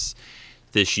wise this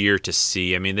year to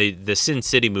see. I mean, the Sin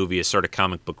City movie is sort of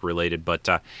comic book related, but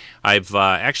I've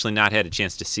actually not had a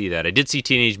chance to see that. I did see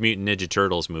Teenage Mutant Ninja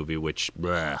Turtles movie, which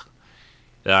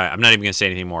I'm not even going to say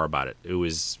anything more about it. It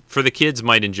was, for the kids,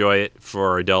 might enjoy it.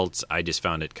 For adults, I just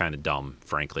found it kind of dumb,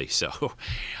 frankly. So,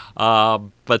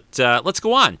 but let's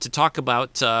go on to talk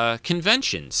about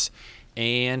conventions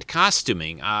and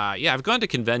costuming. Yeah, I've gone to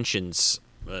conventions,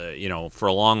 for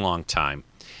a long, long time.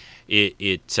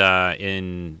 It's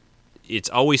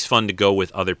always fun to go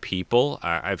with other people.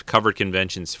 I've covered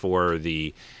conventions for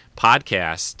the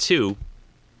podcast too.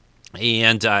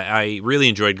 And I really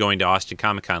enjoyed going to Austin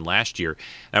Comic-Con last year.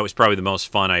 That was probably the most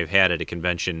fun I've had at a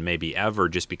convention maybe ever,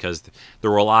 just because there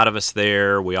were a lot of us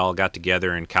there. We all got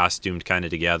together and costumed kind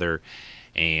of together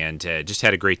and just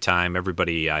had a great time.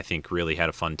 Everybody, I think, really had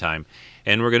a fun time.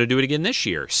 And we're going to do it again this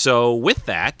year. So with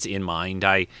that in mind,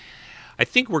 I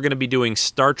think we're going to be doing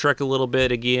Star Trek a little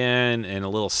bit again and a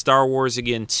little Star Wars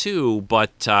again too,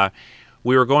 but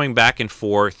we were going back and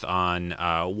forth on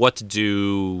what to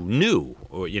do new,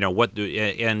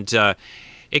 and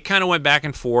it kind of went back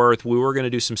and forth. We were going to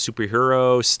do some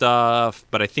superhero stuff,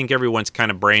 but I think everyone's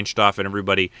kind of branched off, and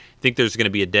I think there's going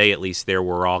to be a day at least there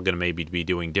where we're all going to maybe be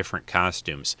doing different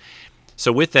costumes.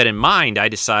 So with that in mind, I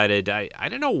decided, I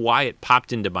don't know why it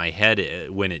popped into my head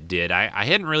when it did. I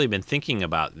hadn't really been thinking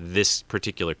about this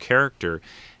particular character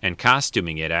and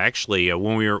costuming it. Actually,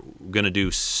 when we were going to do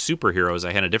superheroes,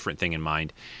 I had a different thing in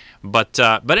mind. But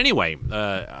anyway,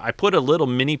 I put a little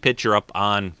mini picture up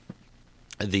on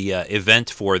the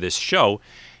event for this show,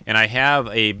 and I have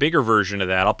a bigger version of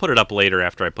that. I'll put it up later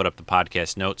after I put up the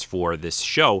podcast notes for this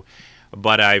show.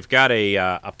 But I've got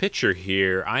a picture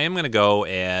here. I am going to go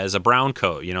as a brown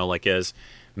coat, like as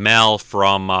Mel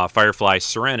from Firefly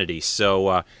Serenity.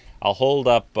 So I'll hold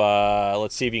up,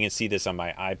 let's see if you can see this on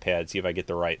my iPad, see if I get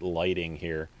the right lighting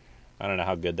here. I don't know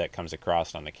how good that comes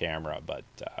across on the camera, but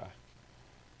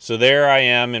so there I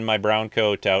am in my brown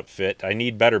coat outfit. I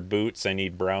need better boots. I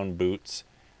need brown boots.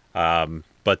 Yeah, I'm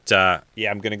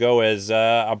going to go as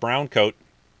a brown coat,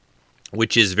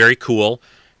 which is very cool.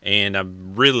 And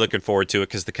I'm really looking forward to it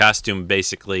because the costume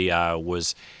basically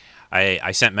was,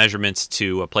 I sent measurements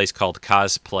to a place called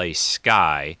Cosplay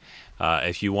Sky.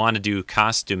 If you want to do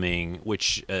costuming,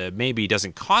 which maybe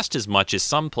doesn't cost as much as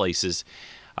some places,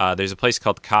 there's a place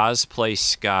called Cosplay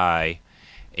Sky,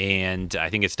 and I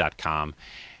think it's .com.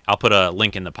 I'll put a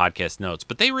link in the podcast notes.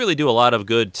 But they really do a lot of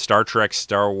good Star Trek,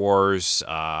 Star Wars.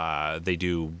 They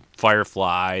do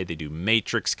Firefly. They do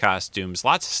Matrix costumes,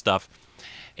 lots of stuff.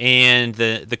 And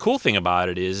the cool thing about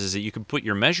it is that you can put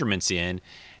your measurements in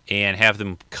and have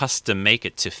them custom make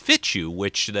it to fit you,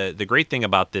 which the great thing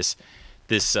about this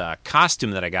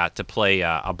costume that I got to play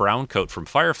a brown coat from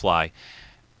Firefly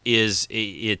is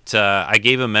I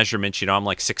gave a measurement, I'm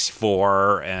like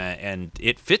 6'4", and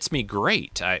it fits me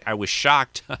great. I was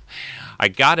shocked. I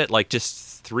got it like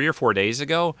just 3 or 4 days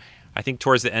ago, I think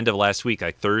towards the end of last week,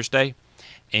 like Thursday.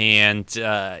 And,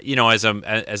 as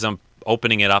I'm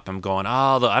opening it up, I'm going,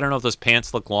 I don't know if those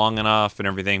pants look long enough and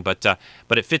everything, but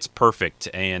it fits perfect,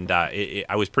 and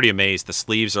I was pretty amazed. The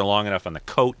sleeves are long enough on the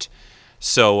coat,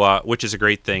 so which is a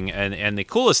great thing. And the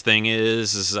coolest thing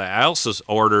is I also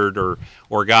ordered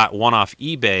or got one off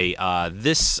eBay.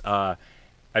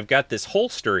 I've got this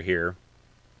holster here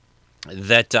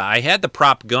that I had the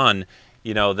prop gun,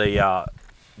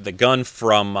 the gun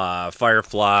from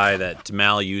Firefly that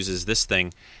Mal uses. This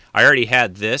thing, I already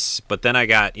had this, but then I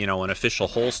got, an official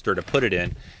holster to put it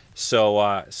in.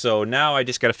 So now I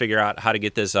just got to figure out how to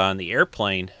get this on the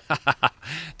airplane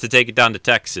to take it down to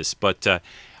Texas. But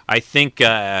I think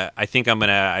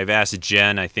I've asked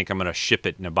Jen. I think I'm gonna ship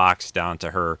it in a box down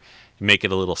to her, make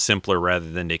it a little simpler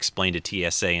rather than to explain to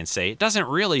TSA and say it doesn't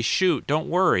really shoot. Don't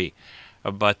worry.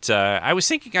 But I was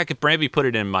thinking I could maybe put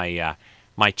it in my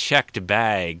checked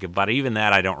bag, but even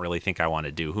that I don't really think I want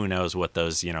to do. Who knows what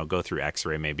those, go through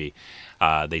X-ray, maybe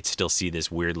they'd still see this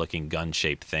weird-looking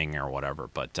gun-shaped thing or whatever.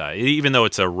 But even though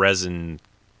it's a resin,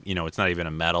 it's not even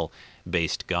a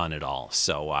metal-based gun at all.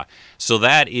 So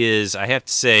that is, I have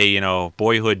to say,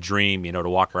 boyhood dream, to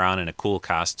walk around in a cool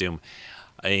costume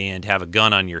and have a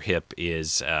gun on your hip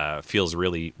feels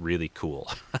really, really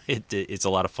cool. It's a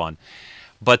lot of fun.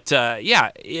 But,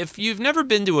 if you've never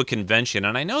been to a convention,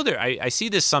 and I know I see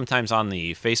this sometimes on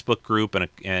the Facebook group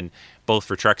and both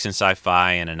for Treks and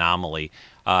Sci-Fi and Anomaly,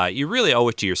 you really owe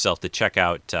it to yourself to check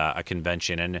out a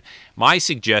convention. And my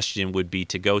suggestion would be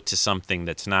to go to something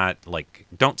that's not like,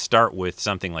 don't start with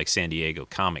something like San Diego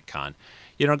Comic-Con.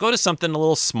 Go to something a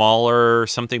little smaller,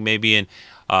 something maybe in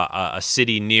a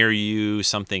city near you,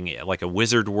 something like a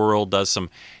Wizard World does some.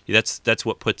 That's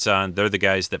what puts on. They're the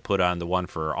guys that put on the one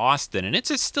for Austin, and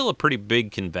it's still a pretty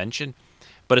big convention,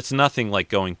 but it's nothing like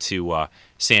going to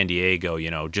San Diego.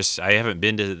 I haven't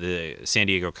been to the San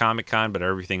Diego Comic-Con, but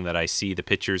everything that I see, the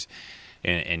pictures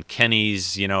and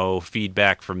Kenny's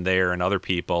feedback from there and other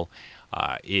people,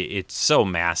 it's so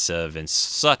massive and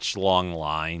such long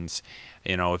lines.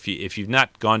 If you've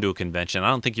not gone to a convention, I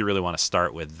don't think you really want to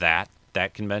start with that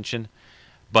convention.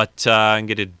 But and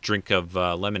get a drink of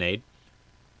lemonade.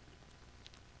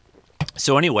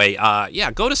 So anyway,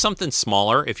 go to something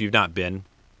smaller if you've not been.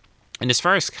 And as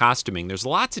far as costuming, there's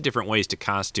lots of different ways to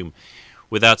costume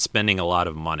without spending a lot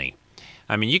of money.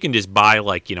 I mean, you can just buy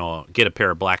get a pair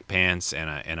of black pants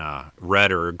and a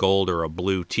red or a gold or a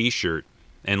blue T-shirt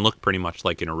and look pretty much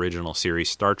like an original series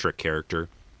Star Trek character.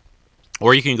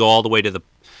 Or you can go all the way to the,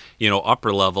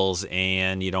 upper levels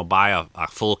and, buy a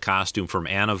full costume from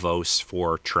Anavos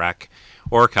for Trek,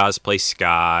 or Cosplay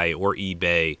Sky, or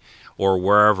eBay, or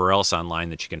wherever else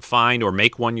online that you can find, or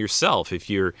make one yourself.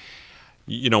 If you're,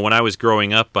 when I was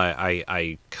growing up,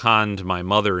 I conned my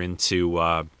mother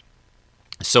into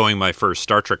sewing my first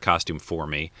Star Trek costume for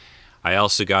me. I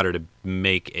also got her to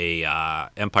make a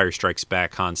Empire Strikes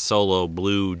Back Han Solo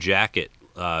blue jacket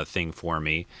thing for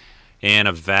me. And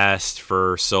a vest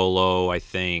for Solo, I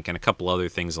think, and a couple other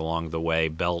things along the way,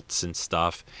 belts and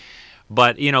stuff.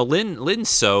 But Lynn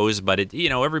sews, but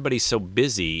everybody's so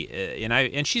busy,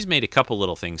 and she's made a couple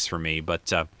little things for me.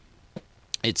 But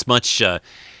it's much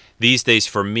these days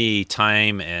for me,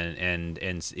 time and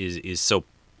is so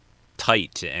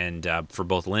tight, and for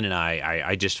both Lynn and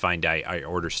I just find I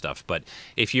order stuff. But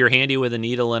if you're handy with a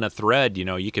needle and a thread,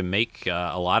 you can make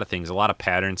a lot of things. A lot of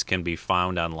patterns can be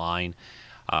found online.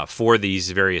 For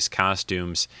these various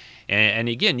costumes, and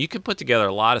again, you can put together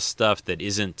a lot of stuff that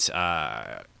isn't,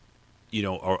 an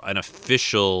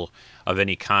official of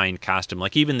any kind costume.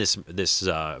 Like even this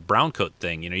brown coat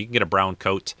thing. You can get a brown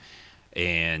coat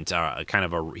and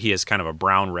he has kind of a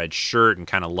brown red shirt and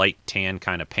kind of light tan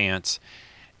kind of pants,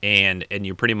 and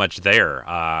you're pretty much there.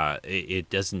 It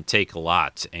doesn't take a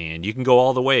lot, and you can go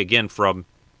all the way again from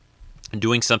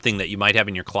doing something that you might have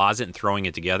in your closet and throwing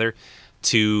it together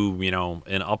to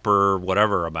an upper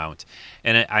whatever amount.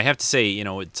 And I have to say,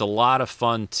 it's a lot of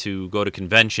fun to go to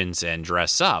conventions and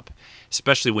dress up,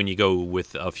 especially when you go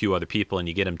with a few other people and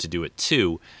you get them to do it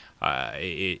too.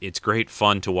 It's great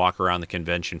fun to walk around the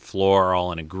convention floor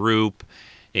all in a group,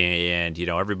 and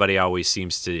everybody always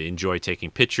seems to enjoy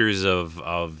taking pictures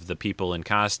of the people in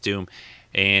costume.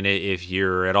 And if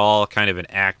you're at all kind of an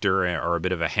actor or a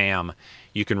bit of a ham,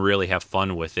 you can really have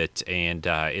fun with it. And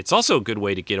it's also a good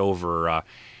way to get over,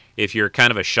 if you're kind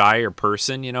of a shyer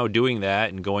person, doing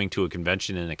that and going to a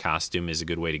convention in a costume is a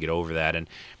good way to get over that. And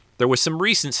there was some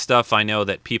recent stuff I know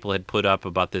that people had put up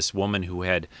about this woman who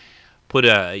had put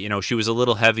she was a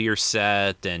little heavier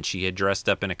set, and she had dressed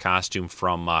up in a costume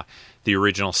from the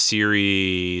original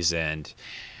series. And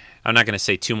I'm not going to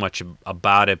say too much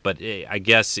about it, but I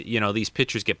guess, these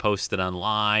pictures get posted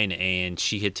online, and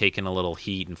she had taken a little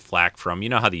heat and flack from,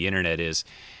 how the internet is.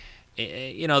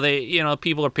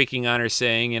 People are picking on her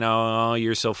saying, oh,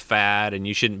 you're so fat and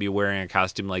you shouldn't be wearing a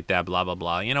costume like that, blah, blah,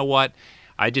 blah. You know what?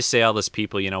 I just say all this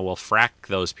people, well, frack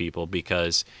those people,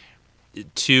 because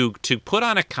to put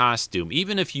on a costume,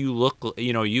 even if you look,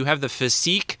 you have the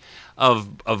physique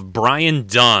of Brian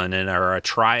Dunn and are a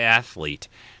triathlete,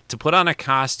 to put on a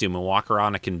costume and walk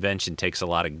around a convention takes a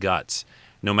lot of guts,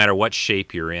 no matter what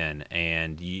shape you're in.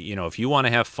 And if you want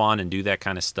to have fun and do that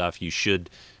kind of stuff, you should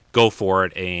go for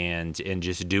it and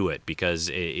just do it, because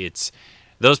it's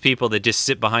those people that just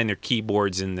sit behind their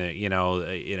keyboards in the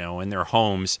in their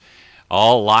homes,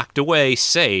 all locked away,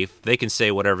 safe. They can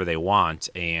say whatever they want,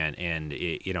 and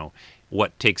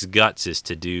what takes guts is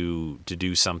to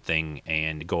do something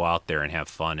and go out there and have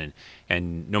fun,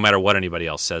 and no matter what anybody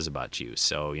else says about you.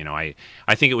 So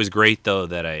I think it was great though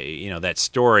that that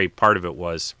story, part of it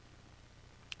was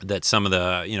that some of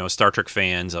the Star Trek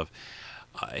fans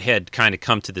had kind of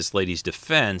come to this lady's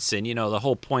defense, and the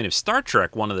whole point of Star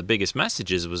Trek, one of the biggest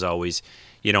messages was always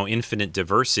infinite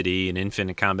diversity and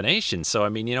infinite combinations. So I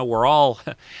mean, we're all,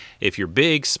 if you're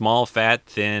big, small, fat,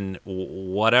 thin,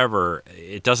 whatever,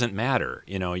 it doesn't matter.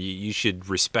 You should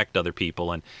respect other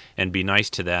people and be nice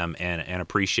to them and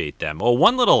appreciate them. Well,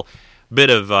 one little bit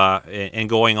of and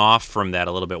going off from that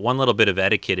a little bit, one little bit of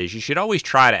etiquette is you should always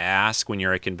try to ask when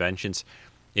you're at conventions,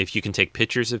 if you can take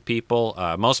pictures of people.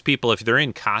 Most people, if they're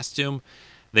in costume,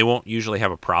 they won't usually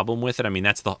have a problem with it. I mean,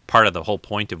 that's the part of the whole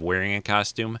point of wearing a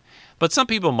costume. But some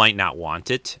people might not want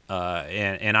it.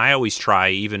 And I always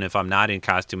try, even if I'm not in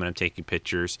costume and I'm taking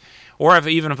pictures, or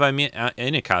even if I'm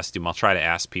in a costume, I'll try to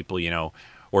ask people,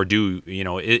 or do,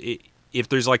 if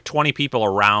there's like 20 people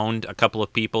around a couple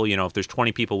of people, if there's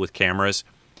 20 people with cameras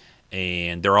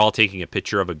and they're all taking a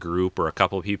picture of a group or a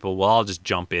couple of people, well, I'll just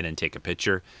jump in and take a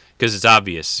picture because it's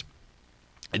obvious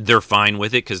they're fine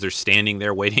with it because they're standing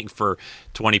there waiting for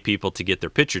 20 people to get their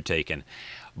picture taken.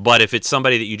 But if it's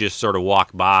somebody that you just sort of walk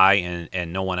by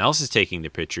and no one else is taking the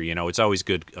picture, it's always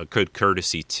a good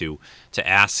courtesy to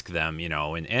ask them,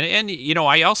 and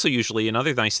I also usually,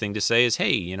 another nice thing to say is,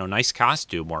 hey, nice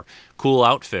costume or cool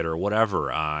outfit or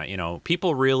whatever.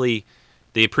 People really,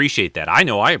 they appreciate that. I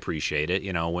know I appreciate it.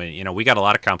 When we got a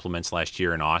lot of compliments last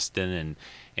year in Austin,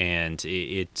 and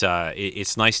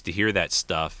it's nice to hear that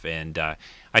stuff. And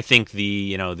I think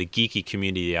the geeky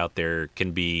community out there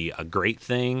can be a great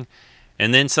thing,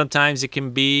 and then sometimes it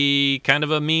can be kind of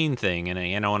a mean thing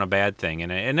and a bad thing,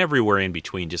 and everywhere in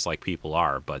between, just like people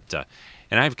are. But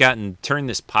and I've turned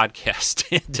this podcast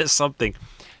into something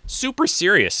super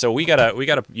serious. So we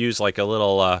gotta use like a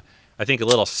little I think a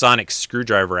little sonic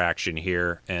screwdriver action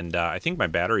here, and I think my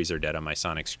batteries are dead on my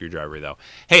sonic screwdriver though.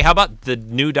 Hey, how about the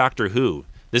new Doctor Who?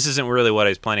 This isn't really what I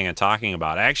was planning on talking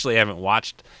about. I actually haven't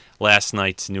watched last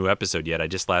night's new episode yet. I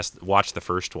just watched the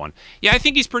first one. Yeah, I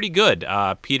think he's pretty good.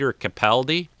 Peter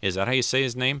Capaldi, is that how you say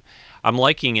his name? I'm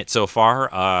liking it so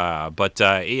far, but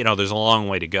there's a long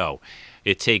way to go.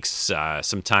 It takes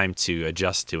some time to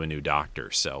adjust to a new Doctor.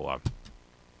 So,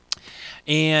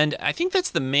 and I think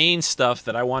that's the main stuff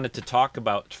that I wanted to talk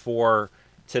about for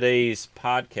today's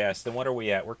podcast. And what are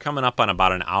we at? We're coming up on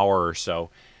about an hour or so.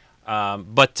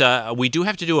 But we do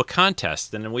have to do a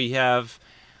contest, and we have,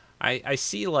 I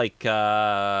see like, 3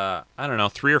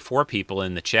 or 4 people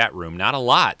in the chat room, not a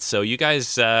lot. So you guys,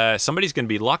 somebody's going to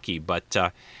be lucky,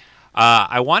 but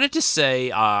I wanted to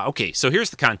say, okay, so here's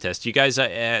the contest. You guys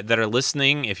that are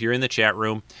listening, if you're in the chat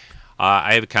room,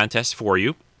 I have a contest for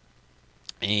you.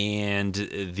 And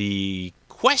the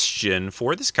question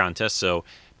for this contest, so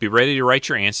be ready to write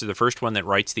your answer, the first one that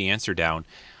writes the answer down.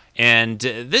 And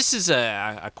this is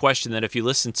a question that if you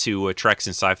listen to Treks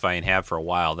in Sci-Fi and have for a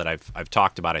while that I've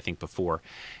talked about, I think, before.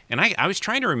 And I was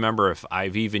trying to remember if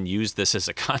I've even used this as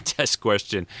a contest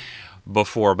question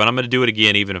before, but I'm going to do it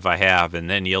again even if I have, and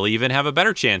then you'll even have a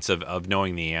better chance of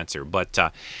knowing the answer. But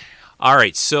all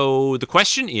right, so the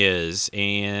question is,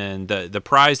 and the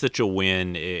prize that you'll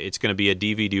win, it's going to be a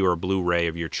DVD or a Blu-ray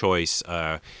of your choice,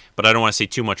 but I don't want to say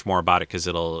too much more about it because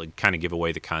it'll kind of give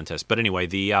away the contest. But anyway,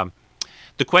 the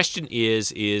question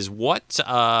is what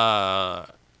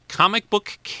comic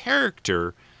book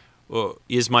character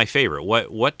is my favorite?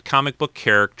 What comic book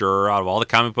character out of all the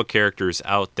comic book characters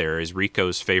out there is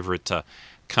Rico's favorite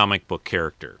comic book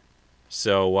character?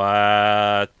 So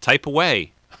type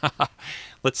away.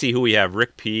 Let's see who we have.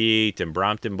 Rick Pete and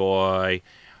Brompton Boy.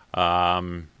 Are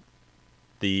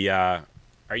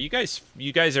you guys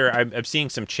are, I'm seeing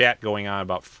some chat going on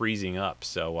about freezing up.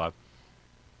 So,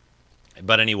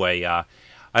 but anyway, I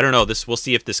don't know. We'll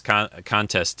see if this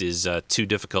contest is too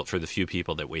difficult for the few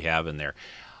people that we have in there.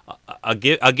 I'll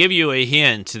give you a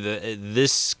hint.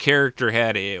 This character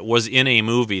was in a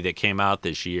movie that came out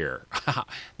this year.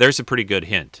 There's a pretty good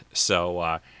hint.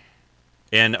 So,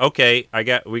 and okay,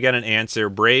 we got an answer.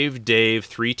 Brave Dave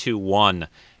 321.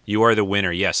 You are the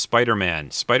winner. Yes,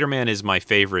 Spider-Man. Spider-Man is my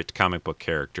favorite comic book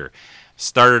character.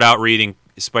 Started out reading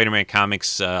Spider-Man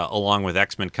comics along with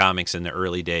X-Men comics in the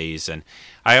early days, and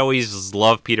I always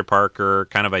loved Peter Parker,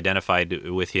 kind of identified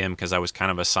with him because I was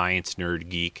kind of a science nerd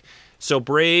geek. So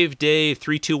Brave Dave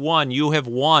 321, you have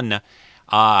won.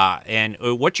 And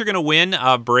what you're going to win,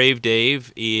 Brave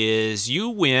Dave, is you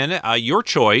win your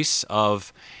choice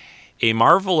of a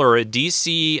Marvel or a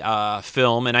DC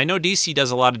film, and I know DC does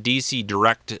a lot of DC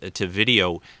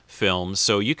direct-to-video films,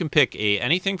 so you can pick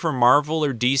anything from Marvel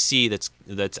or DC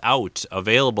that's out,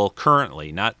 available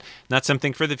currently, not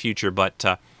something for the future, but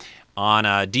on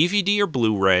a DVD or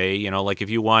Blu-ray, like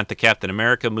if you want the Captain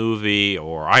America movie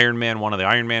or Iron Man, one of the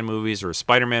Iron Man movies, or a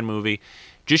Spider-Man movie,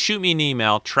 just shoot me an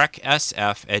email,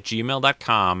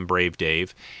 treksf@gmail.com, Brave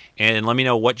Dave, and let me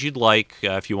know what you'd like,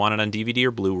 if you want it on DVD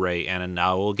or Blu-ray, and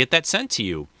I will get that sent to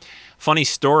you. Funny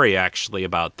story, actually,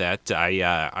 about that.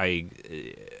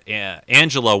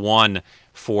 Angela won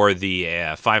for the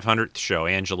 500th show.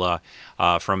 Angela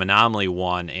from Anomaly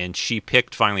won, and she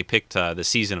finally picked the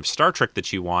season of Star Trek that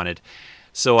she wanted.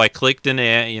 So I clicked in,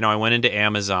 I went into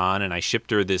Amazon, and I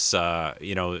shipped her this,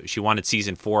 she wanted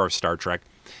season 4 of Star Trek.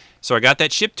 So I got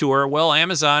that shipped to her. Well,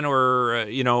 Amazon or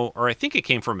I think it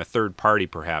came from a third party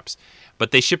perhaps,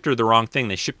 but they shipped her the wrong thing.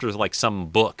 They shipped her like some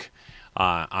book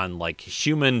on like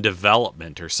human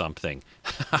development or something.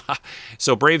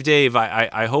 So Brave Dave,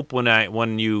 I hope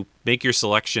when you make your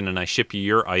selection and I ship you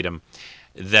your item,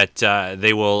 that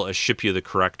they will ship you the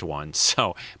correct one.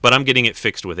 So, but I'm getting it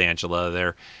fixed with Angela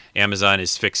there. Amazon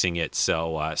is fixing it.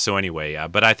 So anyway,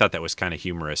 but I thought that was kind of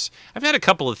humorous. I've had a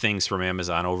couple of things from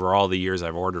Amazon over all the years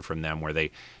I've ordered from them where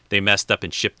they messed up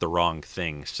and shipped the wrong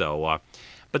thing. So,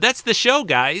 but that's the show,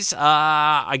 guys.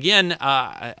 Again,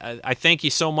 I thank you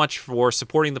so much for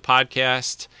supporting the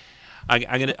podcast.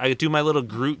 I do my little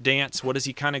Groot dance. What does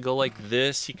he kind of go like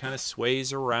this? He kind of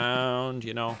sways around,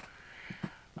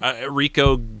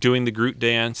 Rico doing the Groot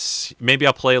dance. Maybe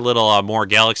I'll play a little more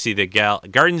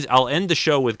Guardians. I'll end the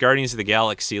show with Guardians of the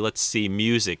Galaxy. Let's see,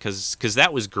 music, because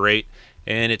that was great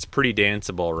and it's pretty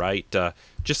danceable, right?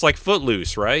 Just like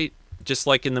Footloose, right? Just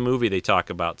like in the movie they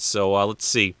talk about. So let's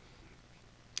see.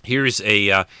 Here's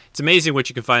it's amazing what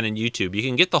you can find on YouTube. You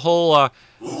can get the whole,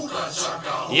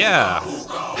 yeah.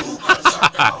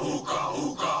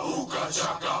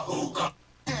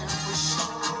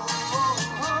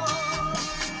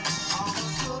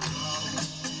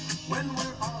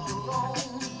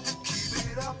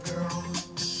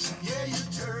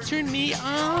 Turn me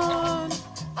on,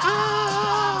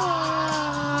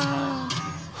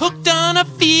 hooked on a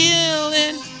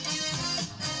feeling,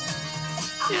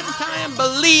 I am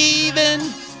believing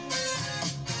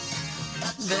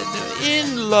that they're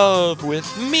in love with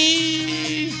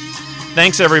me.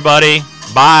 Thanks, everybody.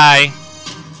 Bye.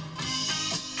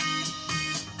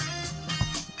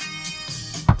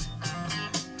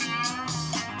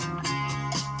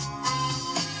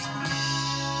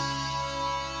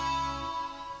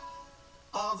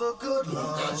 All the good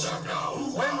love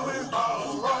when we're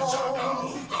all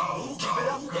alone. Keep it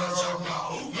up,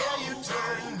 girl. Yeah, you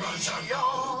turn me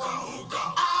on.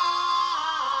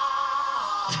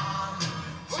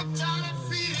 Hooked on a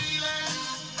feeling.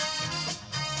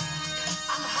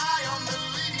 I'm high on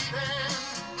believing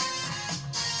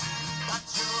that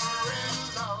you're in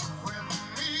love with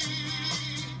me.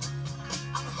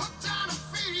 I'm hooked on a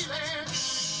feeling,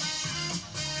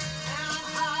 and I'm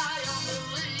high on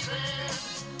believing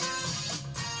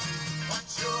that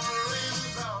you're in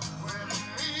love with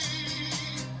me.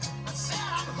 I said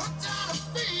I'm hooked on a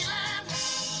feeling,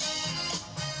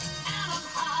 and I'm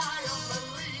high on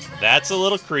believing. That's a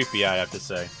little creepy, I have to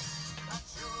say. That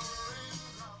you're in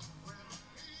love with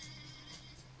me.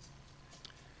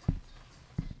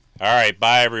 All right,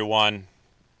 bye, everyone.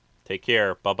 Take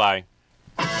care. Bye-bye.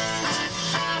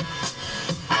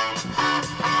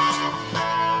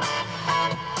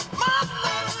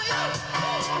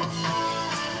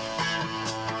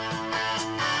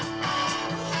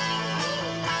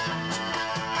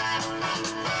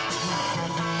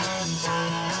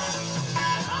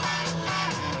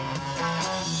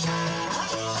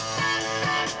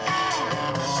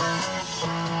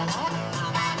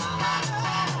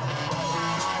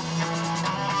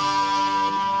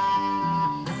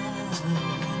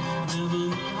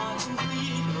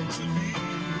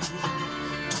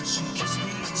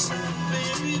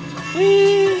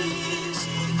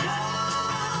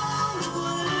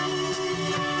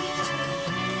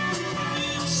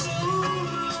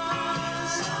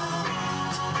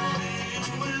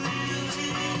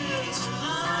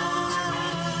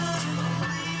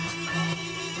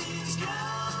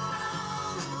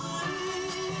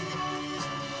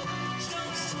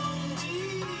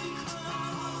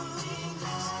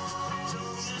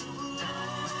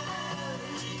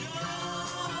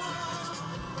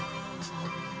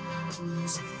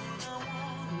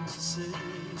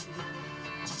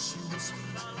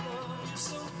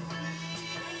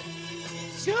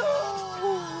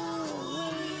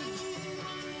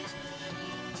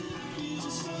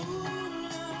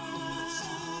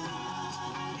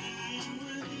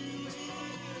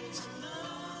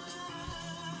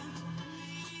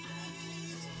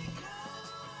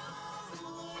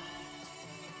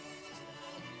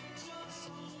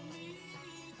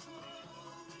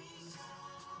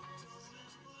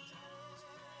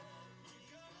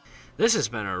 This has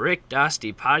been a Rick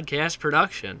Dosty podcast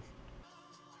production.